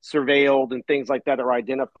getting surveilled and things like that are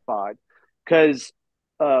identified. Because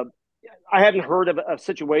uh, I haven't heard of a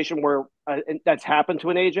situation where that's happened to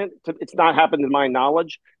an agent. It's not happened to my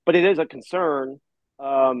knowledge, but it is a concern.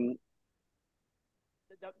 Um,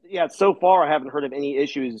 yeah, so far I haven't heard of any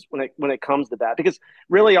issues when it comes to that because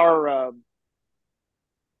really I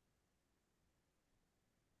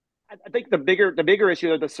think the bigger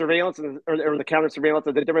issue of the surveillance or the counter surveillance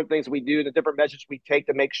of the different things we do, the different measures we take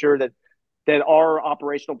to make sure that our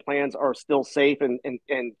operational plans are still safe and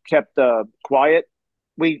kept quiet.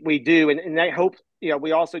 We do, and I hope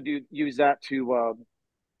we also do use that to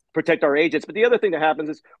protect our agents. But the other thing that happens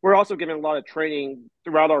is we're also given a lot of training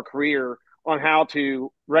throughout our career on how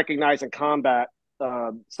to recognize and combat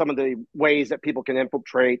some of the ways that people can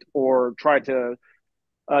infiltrate or try to.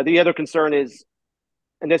 The other concern is,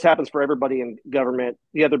 and this happens for everybody in government.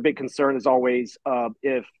 The other big concern is always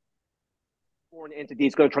if foreign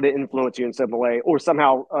entities going to try to influence you in some way, or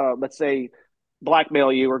somehow, let's say,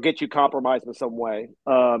 blackmail you or get you compromised in some way.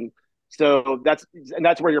 So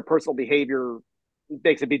that's where your personal behavior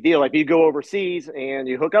makes a big deal. Like you go overseas and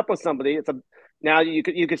you hook up with somebody, now you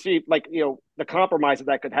could see like the compromise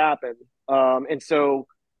that could happen. And so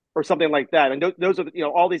or something like that. And those are,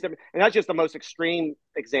 all these different, and that's just the most extreme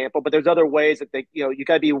example, but there's other ways that you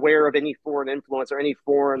got to be aware of any foreign influence or any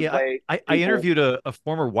foreign Yeah, way I people. interviewed a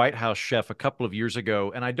former White House chef a couple of years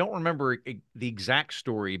ago, and I don't remember the exact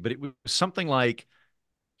story, but it was something like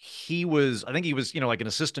I think he was, like an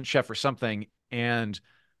assistant chef or something, and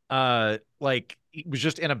like he was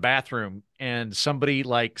just in a bathroom, and somebody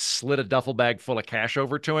like slid a duffel bag full of cash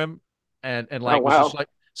over to him, and Oh, like was just wow. like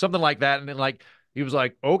something like that, and then like he was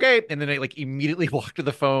like, okay, and then they like immediately walked to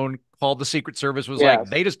the phone, called the Secret Service, was like,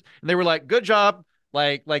 Yes. and they were like, good job.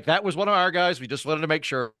 Like that was one of our guys. We just wanted to make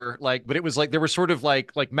sure. Like, but it was like there were sort of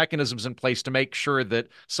like mechanisms in place to make sure that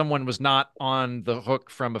someone was not on the hook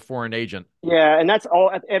from a foreign agent. Yeah, and that's all.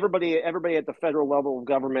 Everybody at the federal level of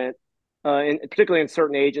government, and particularly in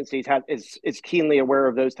certain agencies, is keenly aware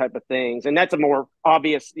of those type of things. And that's a more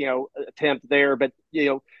obvious, attempt there. But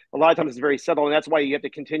a lot of times it's very subtle, and that's why you have to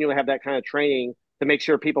continually have that kind of training to make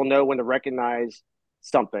sure people know when to recognize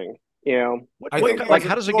something. What I what think So there like was like a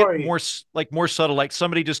how does it get story. more subtle? Like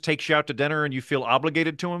somebody just takes you out to dinner and you feel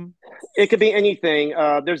obligated to them? it could be anything.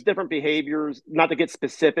 There's different behaviors, not to get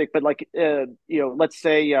specific, but like let's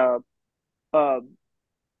say uh,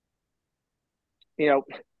 you know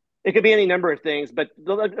it could be any number of things, but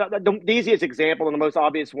the easiest example and the most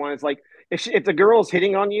obvious one is like if the girl's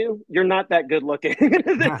hitting on you, you're not that good looking.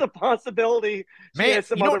 There's a possibility she Man, has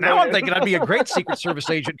some other now I'm motive. thinking I'd be a great Secret Service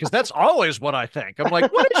agent because that's always what I think. I'm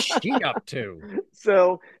like, what is she up to?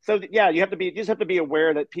 So yeah, you just have to be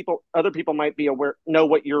aware that other people might be aware, know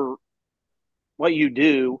what you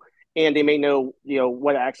do, and they may know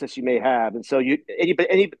what access you may have, and so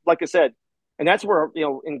any like I said, and that's where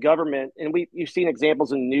in government, and you've seen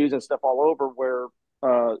examples in the news and stuff all over where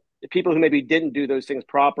people who maybe didn't do those things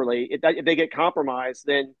properly, if they get compromised,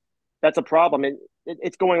 then that's a problem, and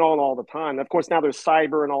it's going on all the time. And of course, now there's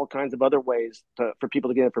cyber and all kinds of other ways for people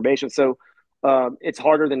to get information. So it's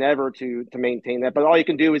harder than ever to maintain that. But all you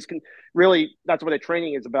can do is really, that's what the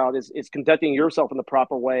training is about, is conducting yourself in the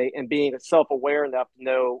proper way and being self-aware enough to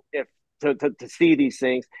know if to see these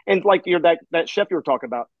things. And like that chef you were talking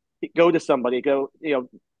about, go to somebody,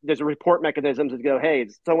 there's a report mechanisms to go, hey,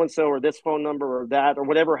 it's so and so, or this phone number, or that, or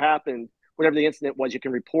whatever happened, whatever the incident was, you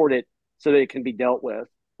can report it so that it can be dealt with,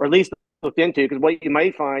 or at least looked into. Because what you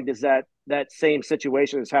might find is that same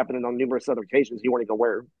situation has happened on numerous other occasions you weren't even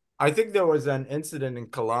aware. I think there was an incident in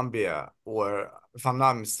Colombia where, if I'm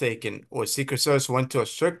not mistaken, where Secret Service went to a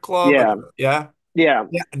strip club. Yeah, Yeah. yeah,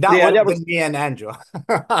 Yeah, that yeah. would That have was been me and Andrew.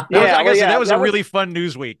 yeah, I well, gotta say that yeah. was a really fun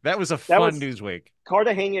news week. That was a That fun was news week.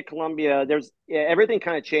 Cartagena, Colombia. Everything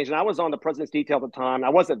kind of changed, and I was on the president's detail at the time. I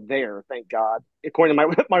wasn't there, thank God. According to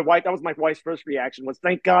my my wife, that was my wife's first reaction was,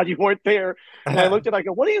 "Thank God you weren't there." And I looked at, it, I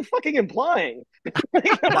go, "What are you fucking implying?"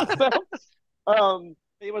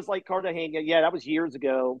 It was like Cartagena. Yeah, that was years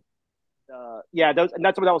ago. Yeah, and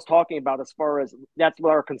that's what I was talking about. As far as that's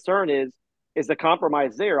what our concern is the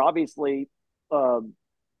compromise there. Obviously, um,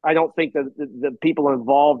 I don't think that the people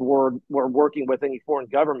involved were working with any foreign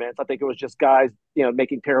governments. I think it was just guys,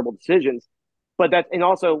 making terrible decisions. But and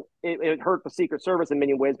also it hurt the Secret Service in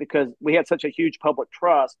many ways because we had such a huge public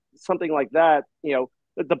trust. Something like that,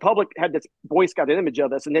 the public had this Boy Scout image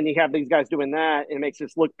of us, and then you have these guys doing that, and it makes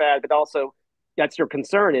us look bad. But also, that's your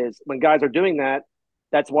concern is when guys are doing that.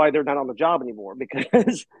 That's why they're not on the job anymore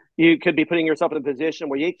because you could be putting yourself in a position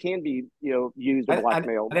where you can be, used or And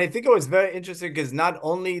blackmailed. I think it was very interesting because not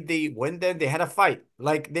only they went there, they had a fight.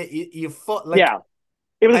 Like you fought like Yeah,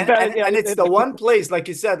 it was and, bad. and and it's the one place, like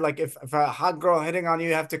you said, like if a hot girl hitting on you,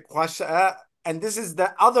 you have to question. And this is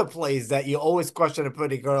the other place that you always question a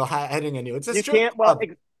pretty girl hitting on you. It's a You strip can't. Well, club.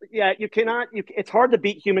 yeah, you cannot. It's hard to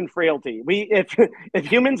beat human frailty. If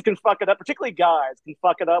humans can fuck it up, particularly guys can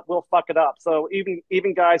fuck it up, we'll fuck it up. So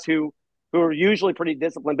even guys who are usually pretty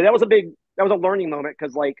disciplined, but that was a learning moment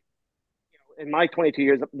because like in my 22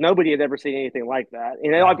 years, nobody had ever seen anything like that,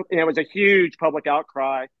 Yeah. and it was a huge public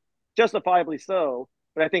outcry, justifiably so.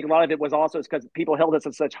 But I think a lot of it was also because people held us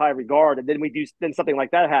in such high regard, and then something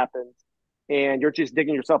like that happens, and you're just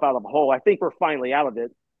digging yourself out of a hole. I think we're finally out of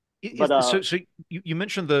it, but So you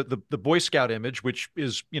mentioned the Boy Scout image, which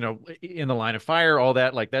is in the line of fire, all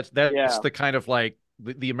that like that's yeah. the kind of like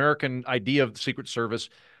the American idea of the Secret Service.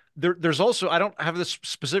 There's also I don't have this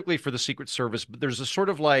specifically for the Secret Service, but there's a sort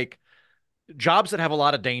of like jobs that have a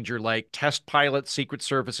lot of danger, like test pilots, Secret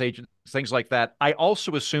Service agents, things like that. I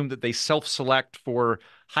also assume that they self-select for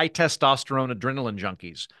high testosterone adrenaline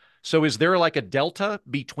junkies. So is there like a delta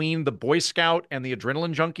between the Boy Scout and the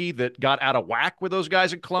adrenaline junkie that got out of whack with those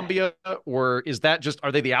guys in Columbia? Or is that just,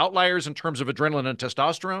 are they the outliers in terms of adrenaline and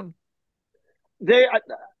testosterone? They, I,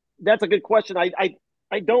 that's a good question.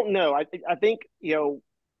 I don't know. I think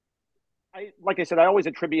like I said, I always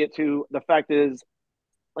attribute it to the fact is,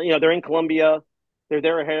 they're in Colombia, they're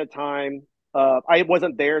there ahead of time. I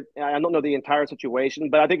wasn't there. I don't know the entire situation,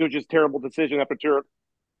 but I think it was just terrible decision after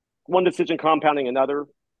one decision compounding another.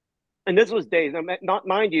 And this was days, not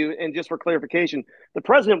mind you, and just for clarification, the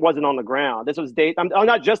president wasn't on the ground. This was days. I'm not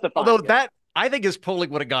Although justifying it. that I think his polling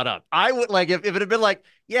would have got up. I would like if it had been like,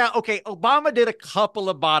 yeah, okay, Obama did a couple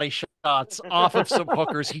of body shots off of some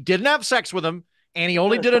hookers. He didn't have sex with them, and he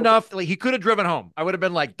only did enough. Like he could have driven home. I would have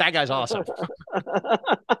been like, that guy's awesome.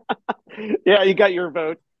 Yeah, you got your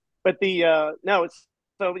vote, but no, it's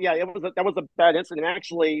so yeah, that was a bad incident.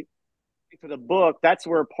 Actually, to the book, that's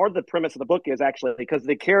where part of the premise of the book is actually because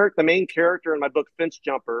the main character in my book, Fence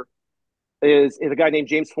Jumper, is a guy named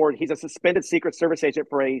James Ford. He's a suspended Secret Service agent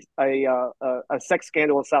for a sex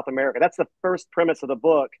scandal in South America. That's the first premise of the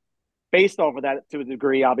book, based off of that to a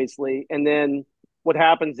degree, obviously. And then what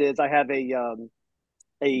happens is I have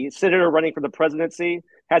a senator running for the presidency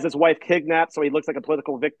has his wife kidnapped, so he looks like a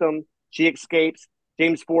political victim. She escapes.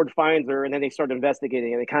 James Ford finds her, and then they start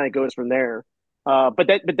investigating, and it kind of goes from there.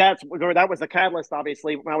 That was the catalyst.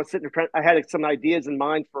 Obviously, when I was sitting there, I had some ideas in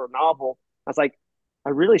mind for a novel. I was like, I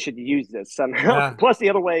really should use this somehow. Yeah. Plus, the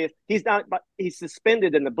other way is he's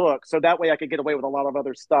suspended in the book, so that way I could get away with a lot of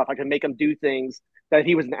other stuff. I could make him do things that if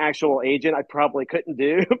he was an actual agent, I probably couldn't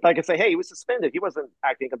do. But I could say, hey, he was suspended. He wasn't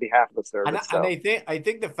acting on behalf of the service. And I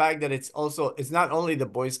think the fact that it's not only the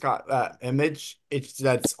Boy Scout image, it's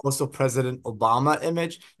that's also President Obama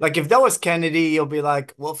image. Like if that was Kennedy, you'll be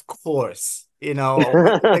like, well, of course,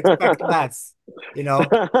 expect less, you know.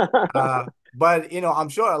 But I'm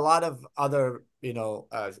sure a lot of other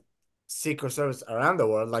Secret Service around the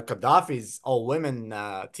world, like Gaddafi's all women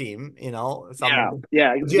team,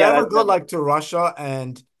 yeah. Did you ever go like to Russia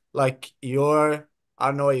and like I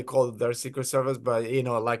don't know what you call their Secret Service, but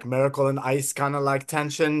like Miracle and Ice kind of like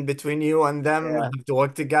tension between you and them, Yeah. have to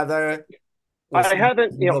work together with I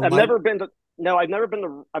haven't. I've light. never been to. No, I've never been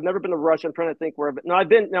to Russia. I'm trying to think where. No, I've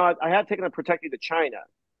been. No, I have taken a protectee to China.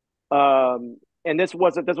 And this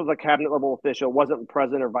was a cabinet level official. It wasn't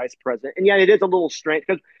president or vice president. And yeah, it is a little strange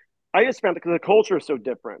because I just found because the culture is so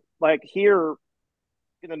different. Like here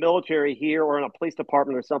in the military, here or in a police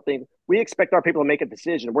department or something, we expect our people to make a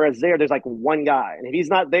decision. Whereas there's like one guy, and if he's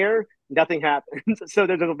not there, nothing happens. So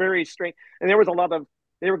there's a very strange. And there was a lot of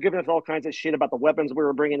they were giving us all kinds of shit about the weapons we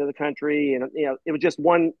were bringing to the country, and it was just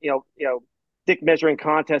one dick measuring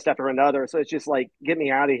contest after another. So it's just like, get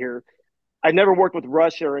me out of here. I've never worked with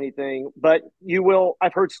Russia or anything, but you will.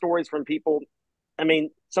 I've heard stories from people. I mean,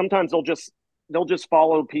 sometimes they'll just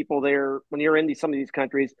follow people there when you're in some of these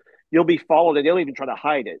countries. You'll be followed, and they'll even try to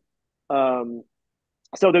hide it. Um,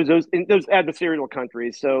 so there's those adversarial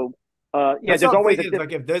countries. So yeah, That's there's what I'm always thinking.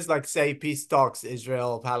 Like if there's like say peace talks,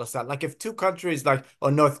 Israel, Palestine, like if two countries like or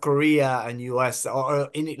North Korea and US or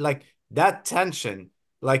in like that tension,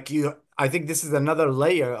 I think this is another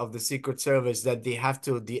layer of the Secret Service that they have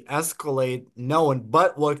to de-escalate known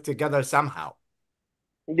but work together somehow.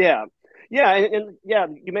 yeah, yeah, and yeah,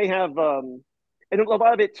 you may have. And a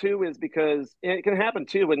lot of it too is because and it can happen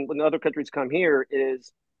too when other countries come here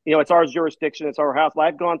is it's our jurisdiction, it's our house. I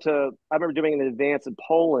remember doing an advance in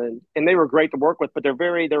Poland, and they were great to work with, but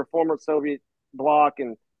they're former Soviet bloc,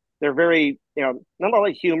 and they're very not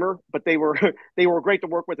only humor, but they were they were great to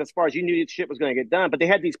work with as far as you knew shit was going to get done. But they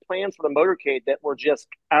had these plans for the motorcade that were just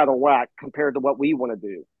out of whack compared to what we want to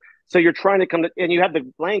do. So you're trying to come to, and you have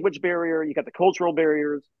the language barrier, you got the cultural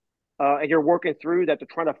barriers, and you're working through that to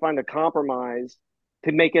try to find a compromise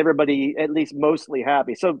to make everybody at least mostly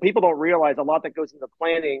happy. So people don't realize a lot that goes into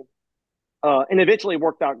planning, and eventually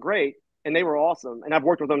worked out great, and they were awesome. And I've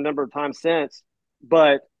worked with them a number of times since.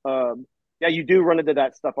 But yeah, you do run into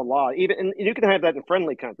that stuff a lot. Even and you can have that in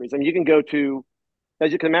friendly countries. I mean, you can go to,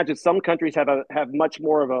 as you can imagine, some countries have much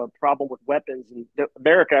more of a problem with weapons. And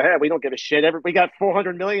America, hey, we don't give a shit. We got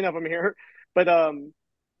 400 million of them here, but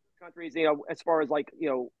countries, as far as like,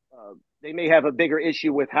 they may have a bigger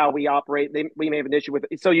issue with how we operate. We may have an issue with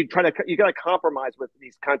it. So you got to compromise with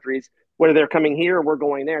these countries, whether they're coming here or we're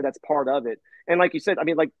going there. That's part of it. And like you said, I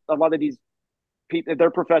mean, like a lot of these people, they're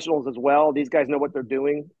professionals as well. These guys know what they're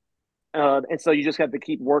doing. And so you just have to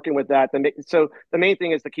keep working with that. So the main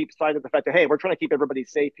thing is to keep sight of the fact that, hey, we're trying to keep everybody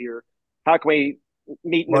safe here. How can we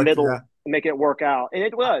meet in the middle and make it work out? And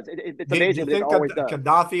it was. It's amazing. Do you think it always does.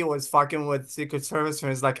 Gaddafi was fucking with Secret Service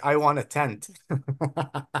and he's like, I want a tent?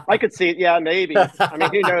 I could see it. Yeah, maybe. I mean,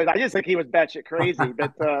 who knows? I just think he was batshit crazy.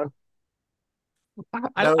 But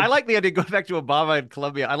I like the idea, going back to Obama and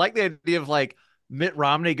Colombia, I like the idea of like Mitt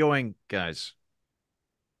Romney going, guys,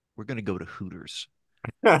 we're going to go to Hooters.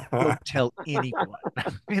 Don't tell anyone.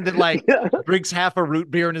 And then like drinks half a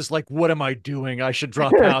root beer and is like, what am I doing? I should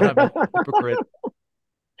drop out. I'm a hypocrite.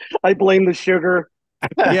 I blame the sugar.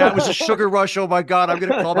 Yeah, it was a sugar rush. Oh my God. I'm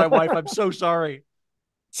gonna call my wife. I'm so sorry.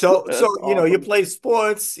 So That's you awesome. play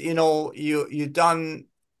sports, you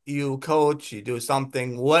coach, you do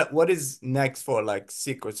something. What is next for like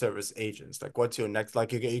Secret Service agents? Like what's your next,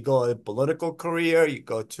 like you go a political career, you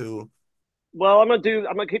go to Well, I'm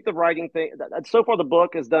gonna keep the writing thing. So far, the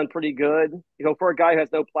book has done pretty good. For a guy who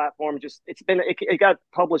has no platform, it got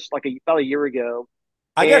published like about a year ago,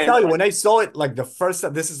 I gotta and tell you, when I saw it, like the first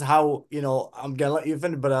time, this is how, I'm gonna let you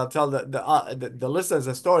finish, but I'll tell the listeners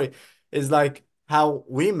a story, is like how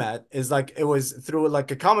we met, is like it was through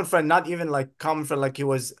like a common friend, not even like common friend, like he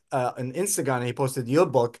was on Instagram and he posted your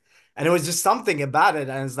book, and it was just something about it,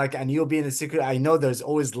 and it's like, and you'll be in a secret. I know there's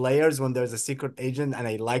always layers when there's a secret agent, and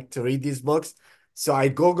I like to read these books, so I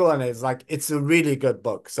Google and it's like it's a really good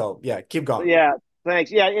book. So yeah, keep going. yeah,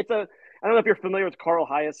 thanks. Yeah, I don't know if you're familiar with Carl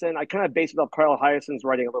Hyacin. I kind of based it off Carl Hyacin's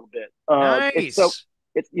writing a little bit. Nice.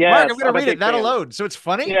 It's Mark, I'm yes, gonna I'm a read it big that fan. alone. So it's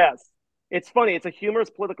funny. Yes, it's funny. It's a humorous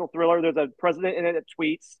political thriller. There's a president in it that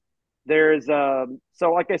tweets. There's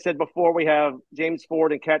so like I said before, we have James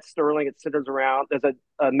Ford and Cat Sterling. It centers around. There's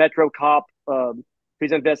a Metro cop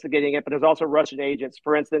who's investigating it, but there's also Russian agents.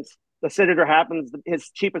 For instance, the senator happens his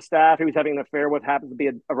chief of staff, who he's having an affair with, happens to be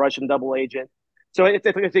a Russian double agent. So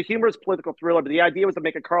it's a humorous political thriller. But the idea was to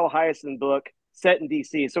make a Carl Hiaasen book set in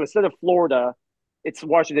D.C. So instead of Florida, it's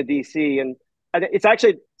Washington D.C. And it's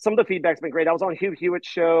actually some of the feedback's been great. I was on Hugh Hewitt's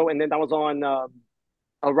show, and then I was on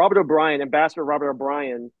Robert O'Brien, Ambassador Robert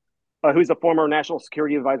O'Brien, who's a former national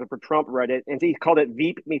security advisor for Trump, read it, and he called it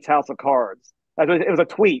Veep meets House of Cards. It was a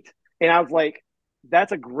tweet, and I was like,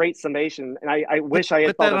 "That's a great summation," and I wish I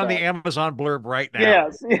had Put thought that of on the that. Amazon blurb right now.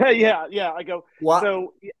 Yes, yeah. I go What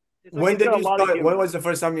so. when It's did got a you lot of start? When humor. was the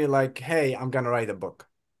first time you're like, hey, I'm gonna write a book?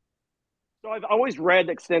 So I've always read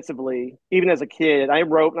extensively, even as a kid. I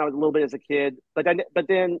wrote when I was a little bit as a kid, but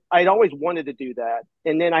then I'd always wanted to do that,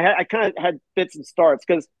 and then I kind of had fits and starts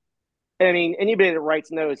because I mean, anybody that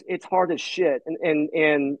writes knows it's hard as shit,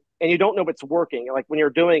 and you don't know if it's working. Like when you're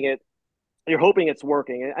doing it, you're hoping it's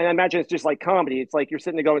working. And I imagine it's just like comedy. It's like you're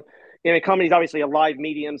sitting there going, comedy is obviously a live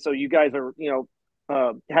medium, so you guys are,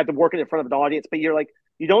 had to work it in front of an audience, but you're like,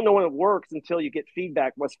 you don't know when it works until you get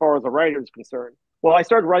feedback as far as the writer is concerned. Well, I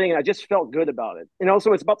started writing and I just felt good about it. And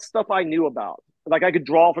also, it's about stuff I knew about. Like I could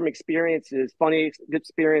draw from experiences, funny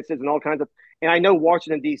experiences, and all kinds of. And I know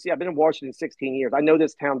Washington D.C. I've been in Washington 16 years. I know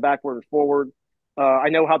this town backward and forward. I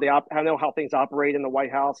know I know how things operate in the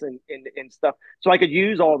White House and stuff. So I could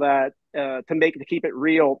use all that to keep it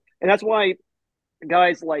real. And that's why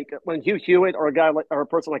guys like when Hugh Hewitt or a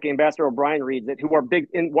person like Ambassador O'Brien reads it, who are big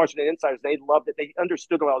in Washington insiders, they loved it. They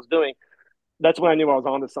understood what I was doing. That's when I knew I was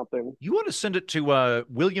onto something. You want to send it to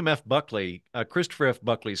William F. Buckley, Christopher F.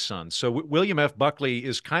 Buckley's son. So William F. Buckley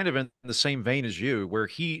is kind of in the same vein as you, where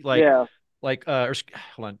he Yeah,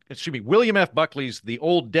 hold on, excuse me, William F. Buckley's the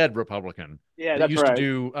old dead Republican yeah, that that's used to right.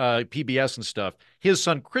 do PBS and stuff. His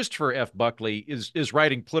son Christopher F. Buckley is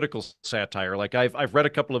writing political satire. Like I've read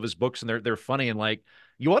a couple of his books and they're funny and like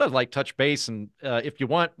you ought to like touch base and if you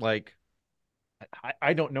want like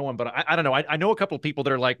I don't know him, but I don't know. I know a couple of people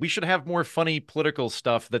that are like, we should have more funny political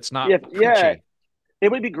stuff that's not Yeah. preachy.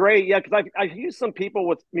 It would be great, yeah, because I've used some people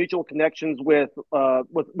with mutual connections with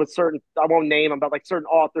certain, I won't name them, but like certain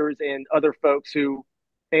authors and other folks who,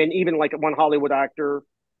 and even like one Hollywood actor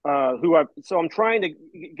who I so I'm trying to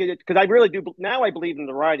get it because I really do now. I believe in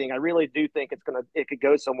the writing. I really do think it could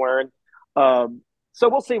go somewhere, and um, so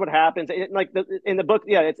we'll see what happens. In the book,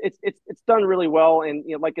 yeah, it's done really well, and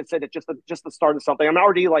like I said, it's just the start of something. I'm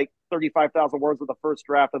already like 35,000 words with the first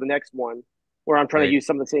draft of the next one, where I'm trying to Right. use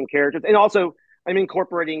some of the same characters, and also I'm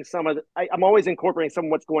incorporating I'm always incorporating some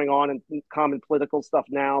of what's going on in common political stuff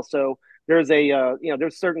now. So there's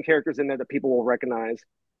certain characters in there that people will recognize.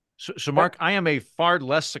 So Mark, I am a far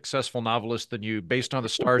less successful novelist than you based on the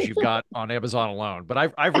stars you've got on Amazon alone.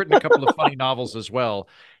 But I've written a couple of funny novels as well.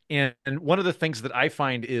 And one of the things that I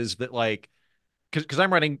find is that like because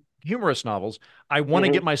I'm writing humorous novels, I want to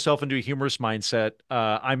Mm-hmm. get myself into a humorous mindset.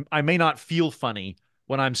 I may not feel funny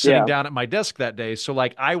when I'm sitting Yeah, down at my desk that day, so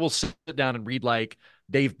like I will sit down and read like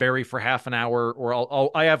Dave Barry for half an hour,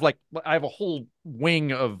 or I have a whole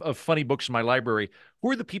wing of funny books in my library.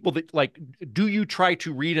 Who are the people that like? Do you try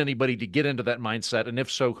to read anybody to get into that mindset? And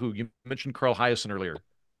if so, who? You mentioned Carl Hyacin earlier.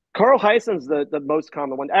 Carl Hysen's the most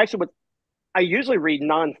common one. Actually, I usually read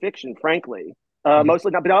nonfiction, frankly, Mhm.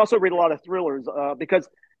 mostly not, but I also read a lot of thrillers because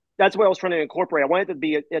that's what I was trying to incorporate. I wanted it to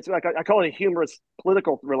be, it's like, I call it a humorous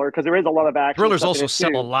political thriller because there is a lot of action and Thrillers stuff in also it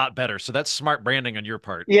sell a too. lot better, so that's smart branding on your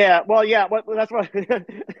part. Yeah, well, yeah, that's what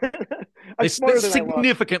I'm They smarter than I look.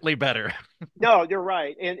 significantly better. No, you're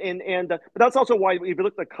right, but that's also why if you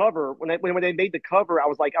look at the cover when they made the cover, I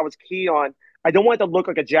was key on. I don't want it to look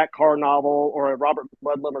like a Jack Carr novel or a Robert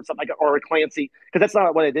Ludlum or something like or a Clancy because that's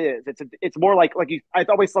not what it is. It's more like you. I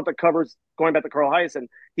always thought the covers going back to Carl Hyacin.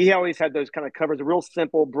 He always had those kind of covers, real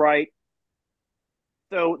simple, bright.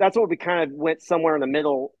 So that's what we kind of went somewhere in the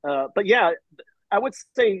middle. But yeah, I would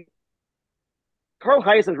say Carl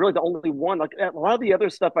Hyacin is really the only one. Like a lot of the other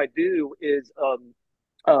stuff I do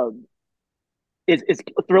um, is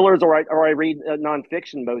thrillers or I read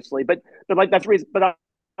nonfiction mostly. But like that's the reason. But I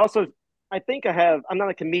also I think I have. I'm not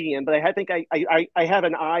a comedian, but I think I have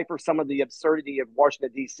an eye for some of the absurdity of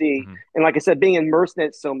Washington D.C. Mhm. And like I said, being immersed in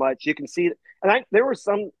it so much, you can see. And there were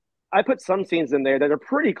some. I put some scenes in there that are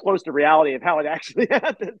pretty close to reality of how it actually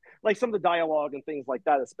happened, like some of the dialogue and things like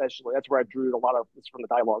that. Especially that's where I drew a lot of this from the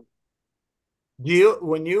dialogue. Do you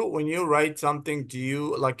when you write something, do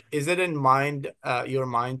you like is it in mind your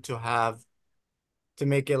mind to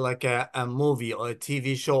make it like a movie or a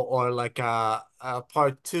TV show or like a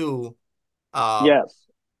part two, uh Yes,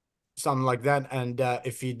 something like that? And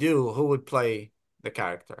if you do, who would play the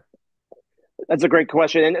character? that's a great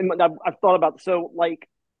question, and I've thought about so like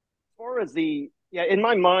as far as the yeah in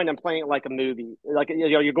my mind I'm playing it like a movie, like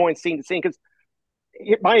you're going scene to scene because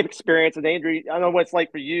my experience and Andrew, I don't know what it's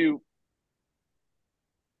like for you.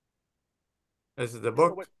 This is the I don't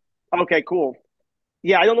know book. what. Okay, cool.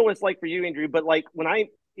 Yeah, I don't know what it's like for you, Andrew, but like when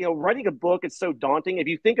writing a book is so daunting. If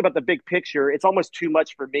you think about the big picture, it's almost too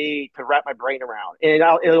much for me to wrap my brain around, and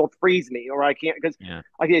it'll freeze me, or I can't because Yeah.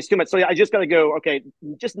 okay, it's too much. So yeah, I just got to go. Okay,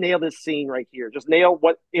 just nail this scene right here. Just nail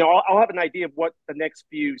what I'll have an idea of what the next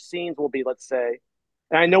few scenes will be. Let's say,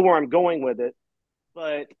 and I know where I'm going with it,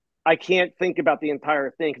 but I can't think about the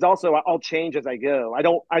entire thing because also I'll change as I go. I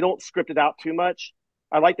don't script it out too much.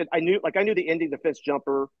 I like that. I knew the ending to Fist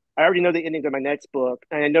Jumper. I already know the ending to my next book,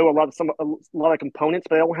 and I know a lot of components,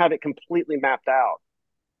 but I don't have it completely mapped out.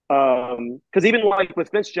 Because even like with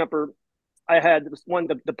Fist Jumper, I had this one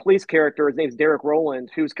the police character. His name's Derek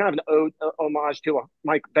Rowland, who's kind of an homage to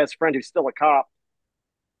my best friend who's still a cop.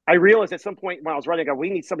 I realized at some point when I was writing, we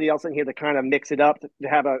need somebody else in here to kind of mix it up to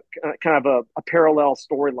have a kind of a parallel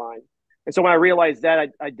storyline. And so when I realized that,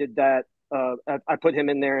 I did that. I put him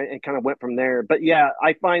in there and kind of went from there. But yeah,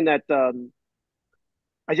 I find that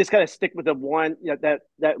I just gotta stick with the one that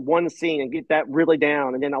one scene and get that really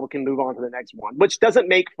down, and then I can move on to the next one. Which doesn't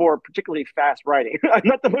make for particularly fast writing. I'm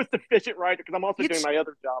not the most efficient writer because I'm also doing It's my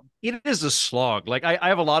other job. it is a slog. Like I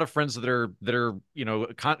have a lot of friends that are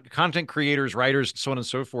content creators, writers, so on and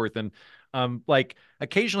so forth, and like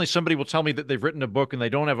occasionally somebody will tell me that they've written a book and they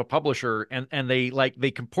don't have a publisher, and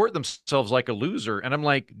they comport themselves like a loser, and I'm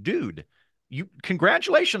like, dude, you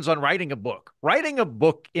congratulations on writing a book. Writing a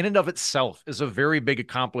book in and of itself is a very big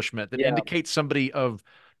accomplishment that Yeah, indicates somebody of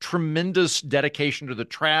tremendous dedication to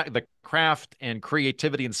the craft and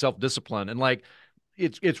creativity and self-discipline, and like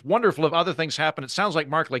it's wonderful if other things happen. It sounds like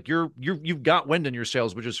Mark, like you've got wind in your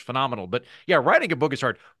sails, which is phenomenal. But yeah, writing a book is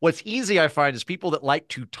hard. What's easy, I find, is people that like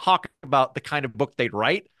to talk about the kind of book they'd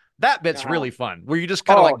write. That bit's uh, really fun, where you just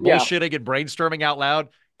kind of oh like yeah, bullshitting and brainstorming out loud.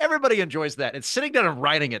 Everybody enjoys that. And sitting down and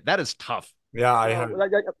writing it, that is tough. Yeah, I well, heard.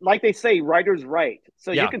 like they say, writers write.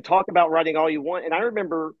 So you Yeah. can talk about writing all you want. And I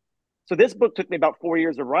remember, so this book took me about 4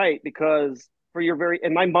 years to write because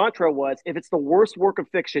and my mantra was, if it's the worst work of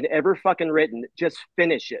fiction ever fucking written, just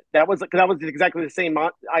finish it. That was exactly the same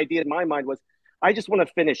idea in my mind was, I just want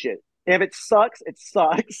to finish it. And if it sucks, it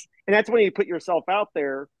sucks. And that's when you put yourself out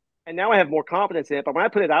there. And now I have more confidence in it. But when I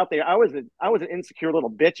put it out there, I was an insecure little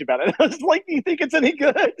bitch about it. I was like, do you think it's any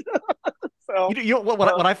good? So, You know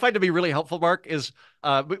what uh, I find to be really helpful, Mark, is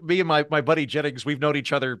me and my buddy Jennings. We've known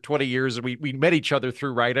each other 20 years, and we met each other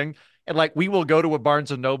through writing. And like we will go to a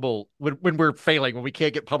Barnes and Noble when we're failing, when we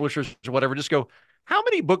can't get publishers or whatever. Just go, how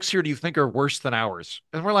many books here do you think are worse than ours?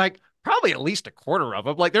 And we're like, probably at least a quarter of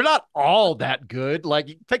them. Like they're not all that good. Like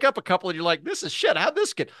you pick up a couple and you're like, this is shit. How'd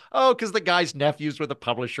this get? Oh, because the guy's nephew's with a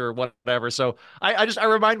publisher or whatever. So I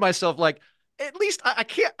remind myself like at least I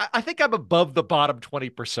can't. I think I'm above the bottom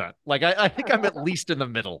 20%. Like I think I'm at least in the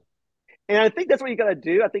middle. And I think that's what you got to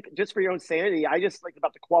do. I think just for your own sanity, I just like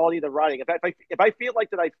about the quality of the writing. If I feel like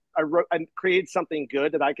that I created something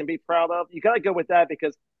good that I can be proud of, you got to go with that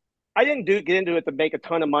because I didn't get into it to make a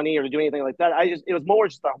ton of money or to do anything like that. It was more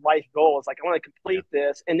just a life goal. It's like I want to Yeah. complete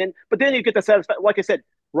this, and then you get the satisfaction. Like I said,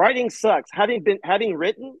 writing sucks. Having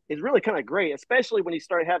written is really kind of great, especially when you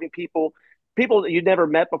start having people. people that you'd never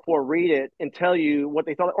met before read it and tell you what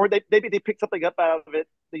they thought, or maybe they picked something up out of it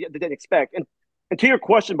they didn't expect. And to your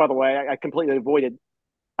question, by the way, I completely avoided.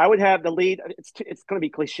 I would have the lead. It's going to be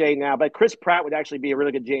cliche now, but Chris Pratt would actually be a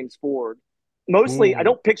really good James Ford. Mostly, Ooh, I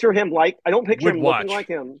don't picture would him looking watch. like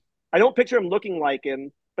him. I don't picture him looking like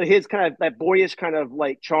him, but his kind of that boyish kind of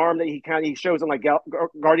like charm that he shows in like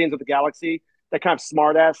Guardians of the Galaxy, that kind of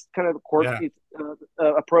smart ass kind of Yeah. quirky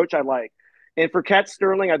approach I like. And for Cat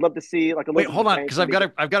Sterling, I'd love to see like Wait, Elizabeth hold on, Banks because would be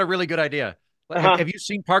good. I've got a really good idea. Uh-huh. Have you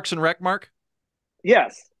seen Parks and Rec, Mark?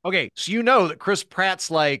 Yes. Okay, so you know that Chris Pratt's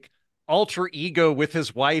like alter ego with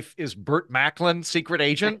his wife is Burt Macklin, secret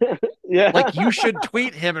agent. Yeah. Like you should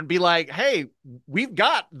tweet him and be like, "Hey, we've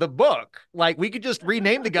got the book. Like we could just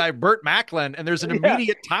rename the guy Burt Macklin, and there's an Yeah.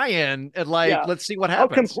 immediate tie-in, and like Yeah. let's see what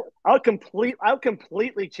happens." I'll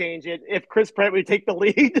completely change it if Chris Pratt would take the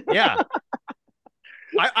lead. Yeah,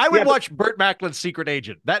 I would Yeah, but watch Burt Macklin's Secret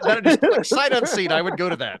Agent. That just like sight unseen, I would go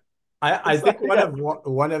to that. I it's like, think yeah,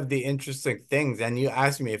 one of the interesting things, and you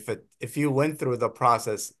asked me if you went through the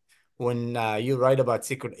process when you write about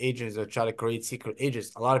secret agents or try to create secret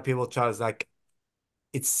agents, a lot of people try to like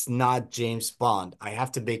it's not James Bond. I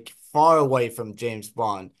have to be far away from James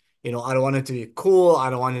Bond. You know, I don't want it to be cool. I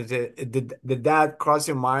don't want it to. Did that cross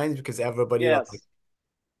your mind? Because everybody like, yes.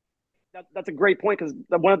 That's a great point because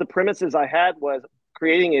one of the premises I had was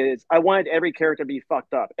creating is I wanted every character to be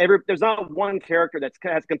fucked up. There's not one character that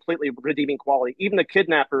has completely redeeming quality. Even the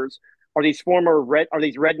kidnappers are these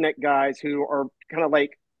redneck guys who are kind of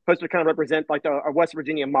like supposed to kind of represent like a West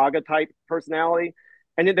Virginia MAGA type personality,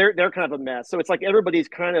 and then they're kind of a mess. So it's like everybody's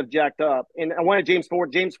kind of jacked up. And I wanted James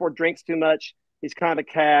Ford. James Ford drinks too much. He's kind of a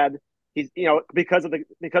cad. He's because of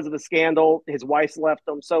the scandal, his wife's left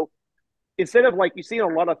him. So instead of like you see in a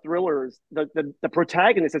lot of thrillers, the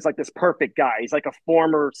protagonist is like this perfect guy. He's like a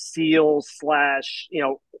former SEAL slash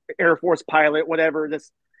Air Force pilot, whatever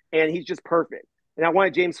this, and he's just perfect. And I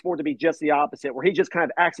wanted James Ford to be just the opposite, where he just kind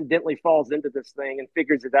of accidentally falls into this thing and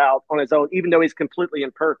figures it out on his own, even though he's completely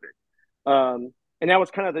imperfect. And that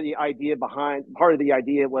was kind of the idea behind part of the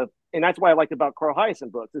idea with, and that's why I liked about Carl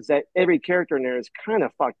Hyacin books is that every character in there is kind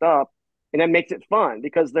of fucked up, and that makes it fun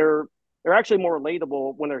because they're actually more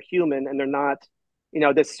relatable when they're human and they're not,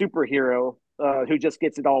 this superhero who just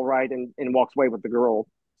gets it all right and walks away with the girl.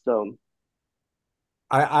 So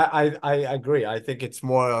I agree. I think it's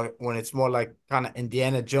more when it's more like kind of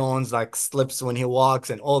Indiana Jones, like slips when he walks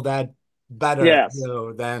and all that better, yes,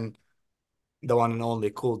 than the one and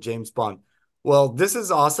only cool James Bond. Well, this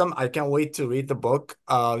is awesome. I can't wait to read the book.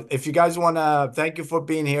 If you guys want to, thank you for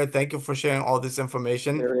being here. Thank you for sharing all this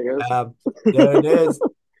information. there it goes. Uh, there it is.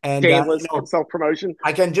 And Shameless self promotion.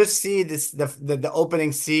 I can just see this the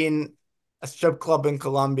opening scene, a strip club in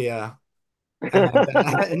Colombia, and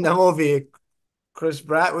in the movie, Chris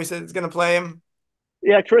Pratt, we said it's gonna play him.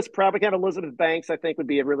 Yeah, Chris Pratt, we can have Elizabeth Banks. I think would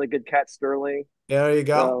be a really good Cat Sterling. There you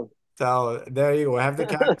go. So So there you go. Have the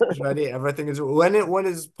characters ready. Everything is when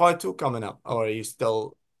is part two coming up? Or are you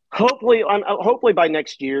still hopefully by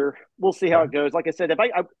next year we'll see how it goes. Like I said, if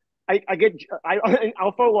I get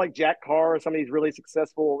I'll follow like Jack Carr or some of these really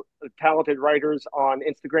successful, talented writers on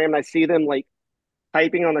Instagram, and I see them like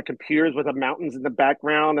typing on their computers with the mountains in the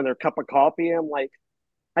background and their cup of coffee. I'm like,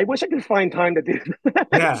 I wish I could find time to do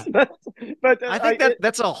yeah. that. but I think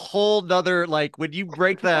that's a whole nother like when you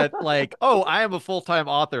break that like, oh, I am a full-time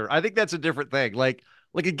author. I think that's a different thing. Like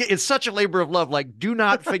it's such a labor of love. Like, do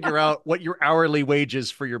not figure out what your hourly wage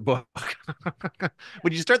is for your book.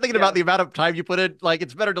 When you start thinking yeah. about the amount of time you put in, like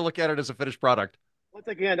it's better to look at it as a finished product. Once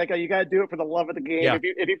again, like you got to do it for the love of the game. Yeah.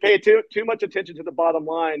 If you pay too much attention to the bottom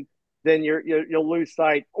line, then you'll lose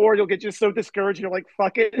sight, or you'll get just so discouraged. You're like,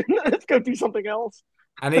 fuck it, let's go do something else.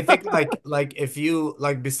 And I think like if you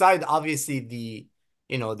like beside obviously the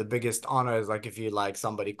biggest honor is like if you like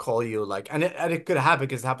somebody call you like and it could happen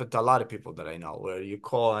because it happened to a lot of people that I know where you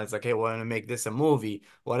call and it's like, hey, we're gonna make this a movie,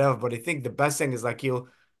 whatever. But I think the best thing is like you're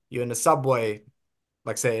in the subway,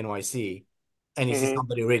 like say NYC, and you see Mm-hmm.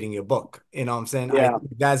 somebody reading your book. You know what I'm saying? I Yeah,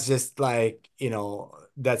 think that's just like,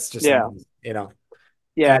 that's just yeah, amazing.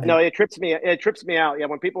 yeah. No, And it trips me. It trips me out. Yeah,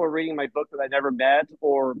 when people are reading my book that I never met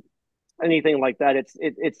or anything like that,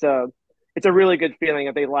 it's a really good feeling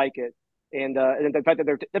if they like it. And the fact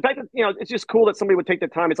that it's just cool that somebody would take the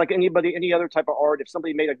time. It's like any other type of art. If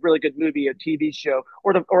somebody made a really good movie, a TV show,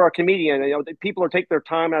 or a comedian, people are take their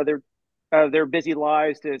time out of their busy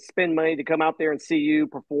lives to spend money to come out there and see you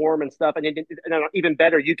perform and stuff. And even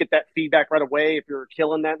better, you get that feedback right away if you're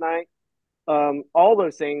killing that night. All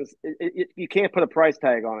those things, you can't put a price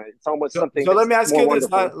tag on it. It's almost something so let that's me ask more you this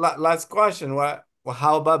wonderful. last question.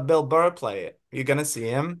 How about Bill Burr play it? You gonna see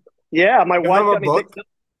him? Yeah, my Give him wife a got me book. tickets.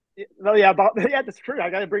 No, yeah, yeah, that's true. I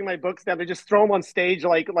got to bring my books down. They just throw them on stage,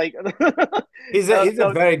 like. He's a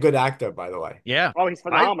No, very good actor, by the way. Yeah. oh, he's I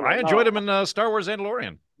phenomenal. enjoyed No, him in Star Wars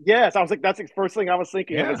Mandalorian. yes, I was like, that's the first thing I was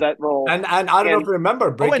thinking of is Yeah. that role. And I don't know And if you remember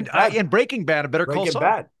Oh, Breaking Bad. and Breaking Bad, a Better Call Breaking Saul.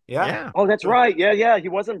 Bad. Yeah. Yeah. oh, that's right. Yeah, yeah, he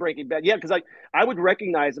wasn't Breaking Bad. Yeah, because I would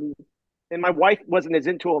recognize him, and my wife wasn't as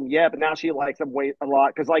into him yet, but now she likes him way a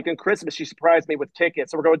lot. Because like in Christmas, she surprised me with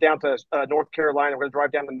tickets, so we're going down to North Carolina. We're going to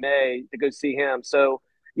drive down to May to go see him. So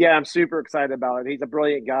yeah, I'm super excited about it. He's a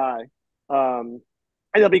brilliant guy. And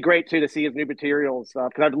it'll be great too to see his new material and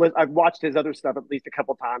stuff because I've watched his other stuff at least a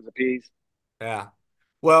couple times a piece. Yeah.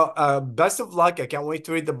 Well, best of luck. I can't wait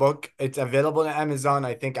to read the book. It's available on Amazon.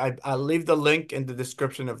 I think I'll leave the link in the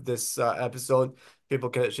description of this episode.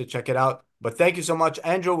 Should check it out. But thank you so much,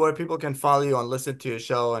 Andrew, where people can follow you and listen to your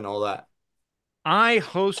show and all that. I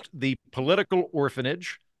host the Political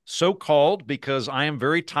Orphanage, so called because I am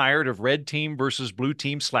very tired of red team versus blue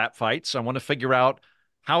team slap fights. I want to figure out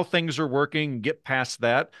how things are working, get past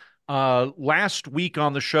that. Last week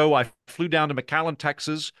on the show, I flew down to McAllen,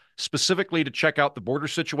 Texas, specifically to check out the border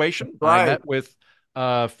situation. I Right. met with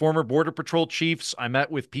former Border Patrol chiefs. I met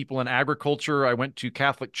with people in agriculture. I went to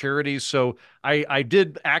Catholic Charities. So I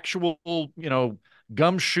did actual,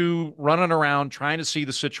 gumshoe running around trying to see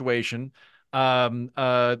the situation.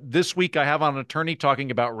 This week, I have an attorney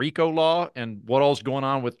talking about RICO law and what all's going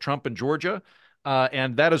on with Trump in Georgia.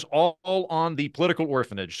 And that is all on the Political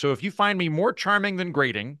Orphanage. So if you find me more charming than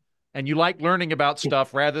grating and you like learning about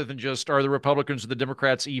stuff rather than just are the Republicans or the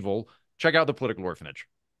Democrats evil, check out the Political Orphanage.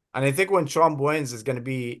 And I think when Trump wins, is going to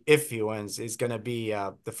be, if he wins, is going to be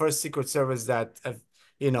the first Secret Service that,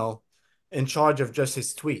 you know, in charge of just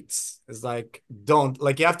his tweets. It's like, don't,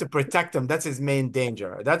 like, you have to protect him. That's his main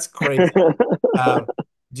danger. That's crazy. Uh,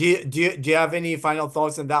 do you have any final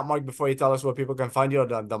thoughts on that, Mark, before you tell us where people can find you on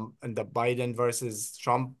the Biden versus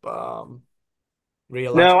Trump No, I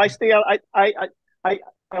re-election? stay out. I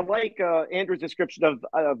like Andrew's description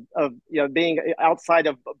of being outside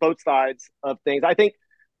of both sides of things. I think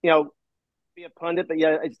you know be a pundit, but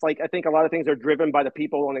yeah, it's like I think a lot of things are driven by the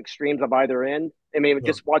people on extremes of either end. I mean, Sure.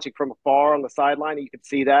 just watching from afar on the sideline, you can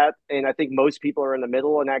see that, and I think most people are in the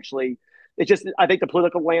middle. And actually, it's just I think the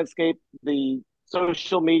political landscape, the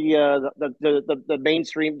social media, the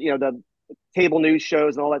mainstream, the cable news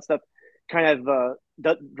shows and all that stuff, kind of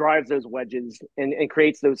that drives those wedges and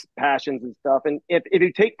creates those passions and stuff. And if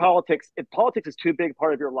you take politics, if politics is too big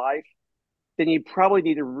part of your life, then you probably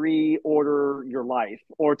need to reorder your life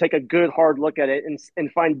or take a good hard look at it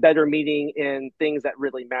and find better meaning in things that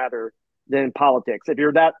really matter than politics. If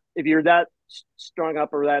you're that strung up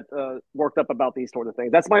or that worked up about these sort of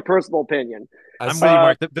things, that's my personal opinion. I'm As with you,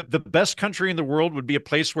 Mark. The best country in the world would be a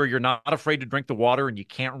place where you're not afraid to drink the water and you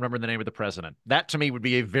can't remember the name of the president. That to me would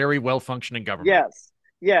be a very well functioning government. Yes,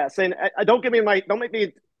 yes, and don't make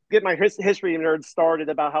me get my history nerd started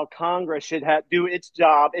about how Congress should do its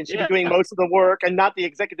job and should be Yeah. doing most of the work and not the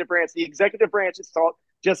executive branch. The executive branch is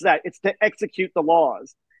just that. It's to execute the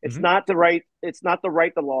laws. It's Mhm. not to write. It's not to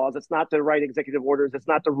write the laws. It's not to write executive orders. It's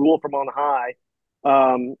not to rule from on high.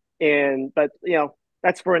 But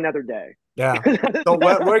that's for another day. Yeah. So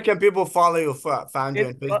where can people follow you? Found you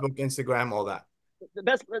It's on Facebook, Instagram, all that. the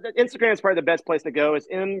best. Instagram is probably the best place to go. It's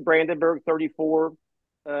in Brandenburg 34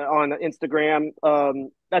 on Instagram.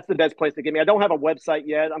 That's the best place to get me. I don't have a website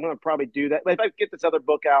yet. I'm going to probably do that. But if I get this other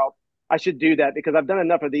book out, I should do that because I've done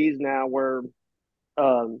enough of these now where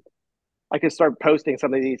um, I can start posting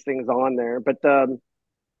some of these things on there. But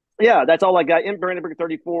yeah, that's all I got in Brandenburg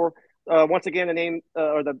 34. Once again, the name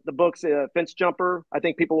or the book's Fence Jumper. I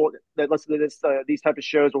think people that listen to these type of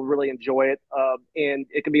shows will really enjoy it. And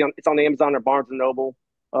it can be it's on Amazon or Barnes and Noble.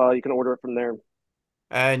 You can order it from there.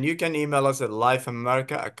 And you can email us at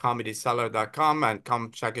lifeamerica@comedyseller.com and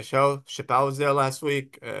come check a show. Chappelle was there last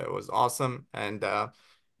week. It was awesome. And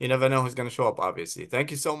you never know who's going to show up, obviously.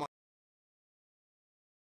 Thank you so much.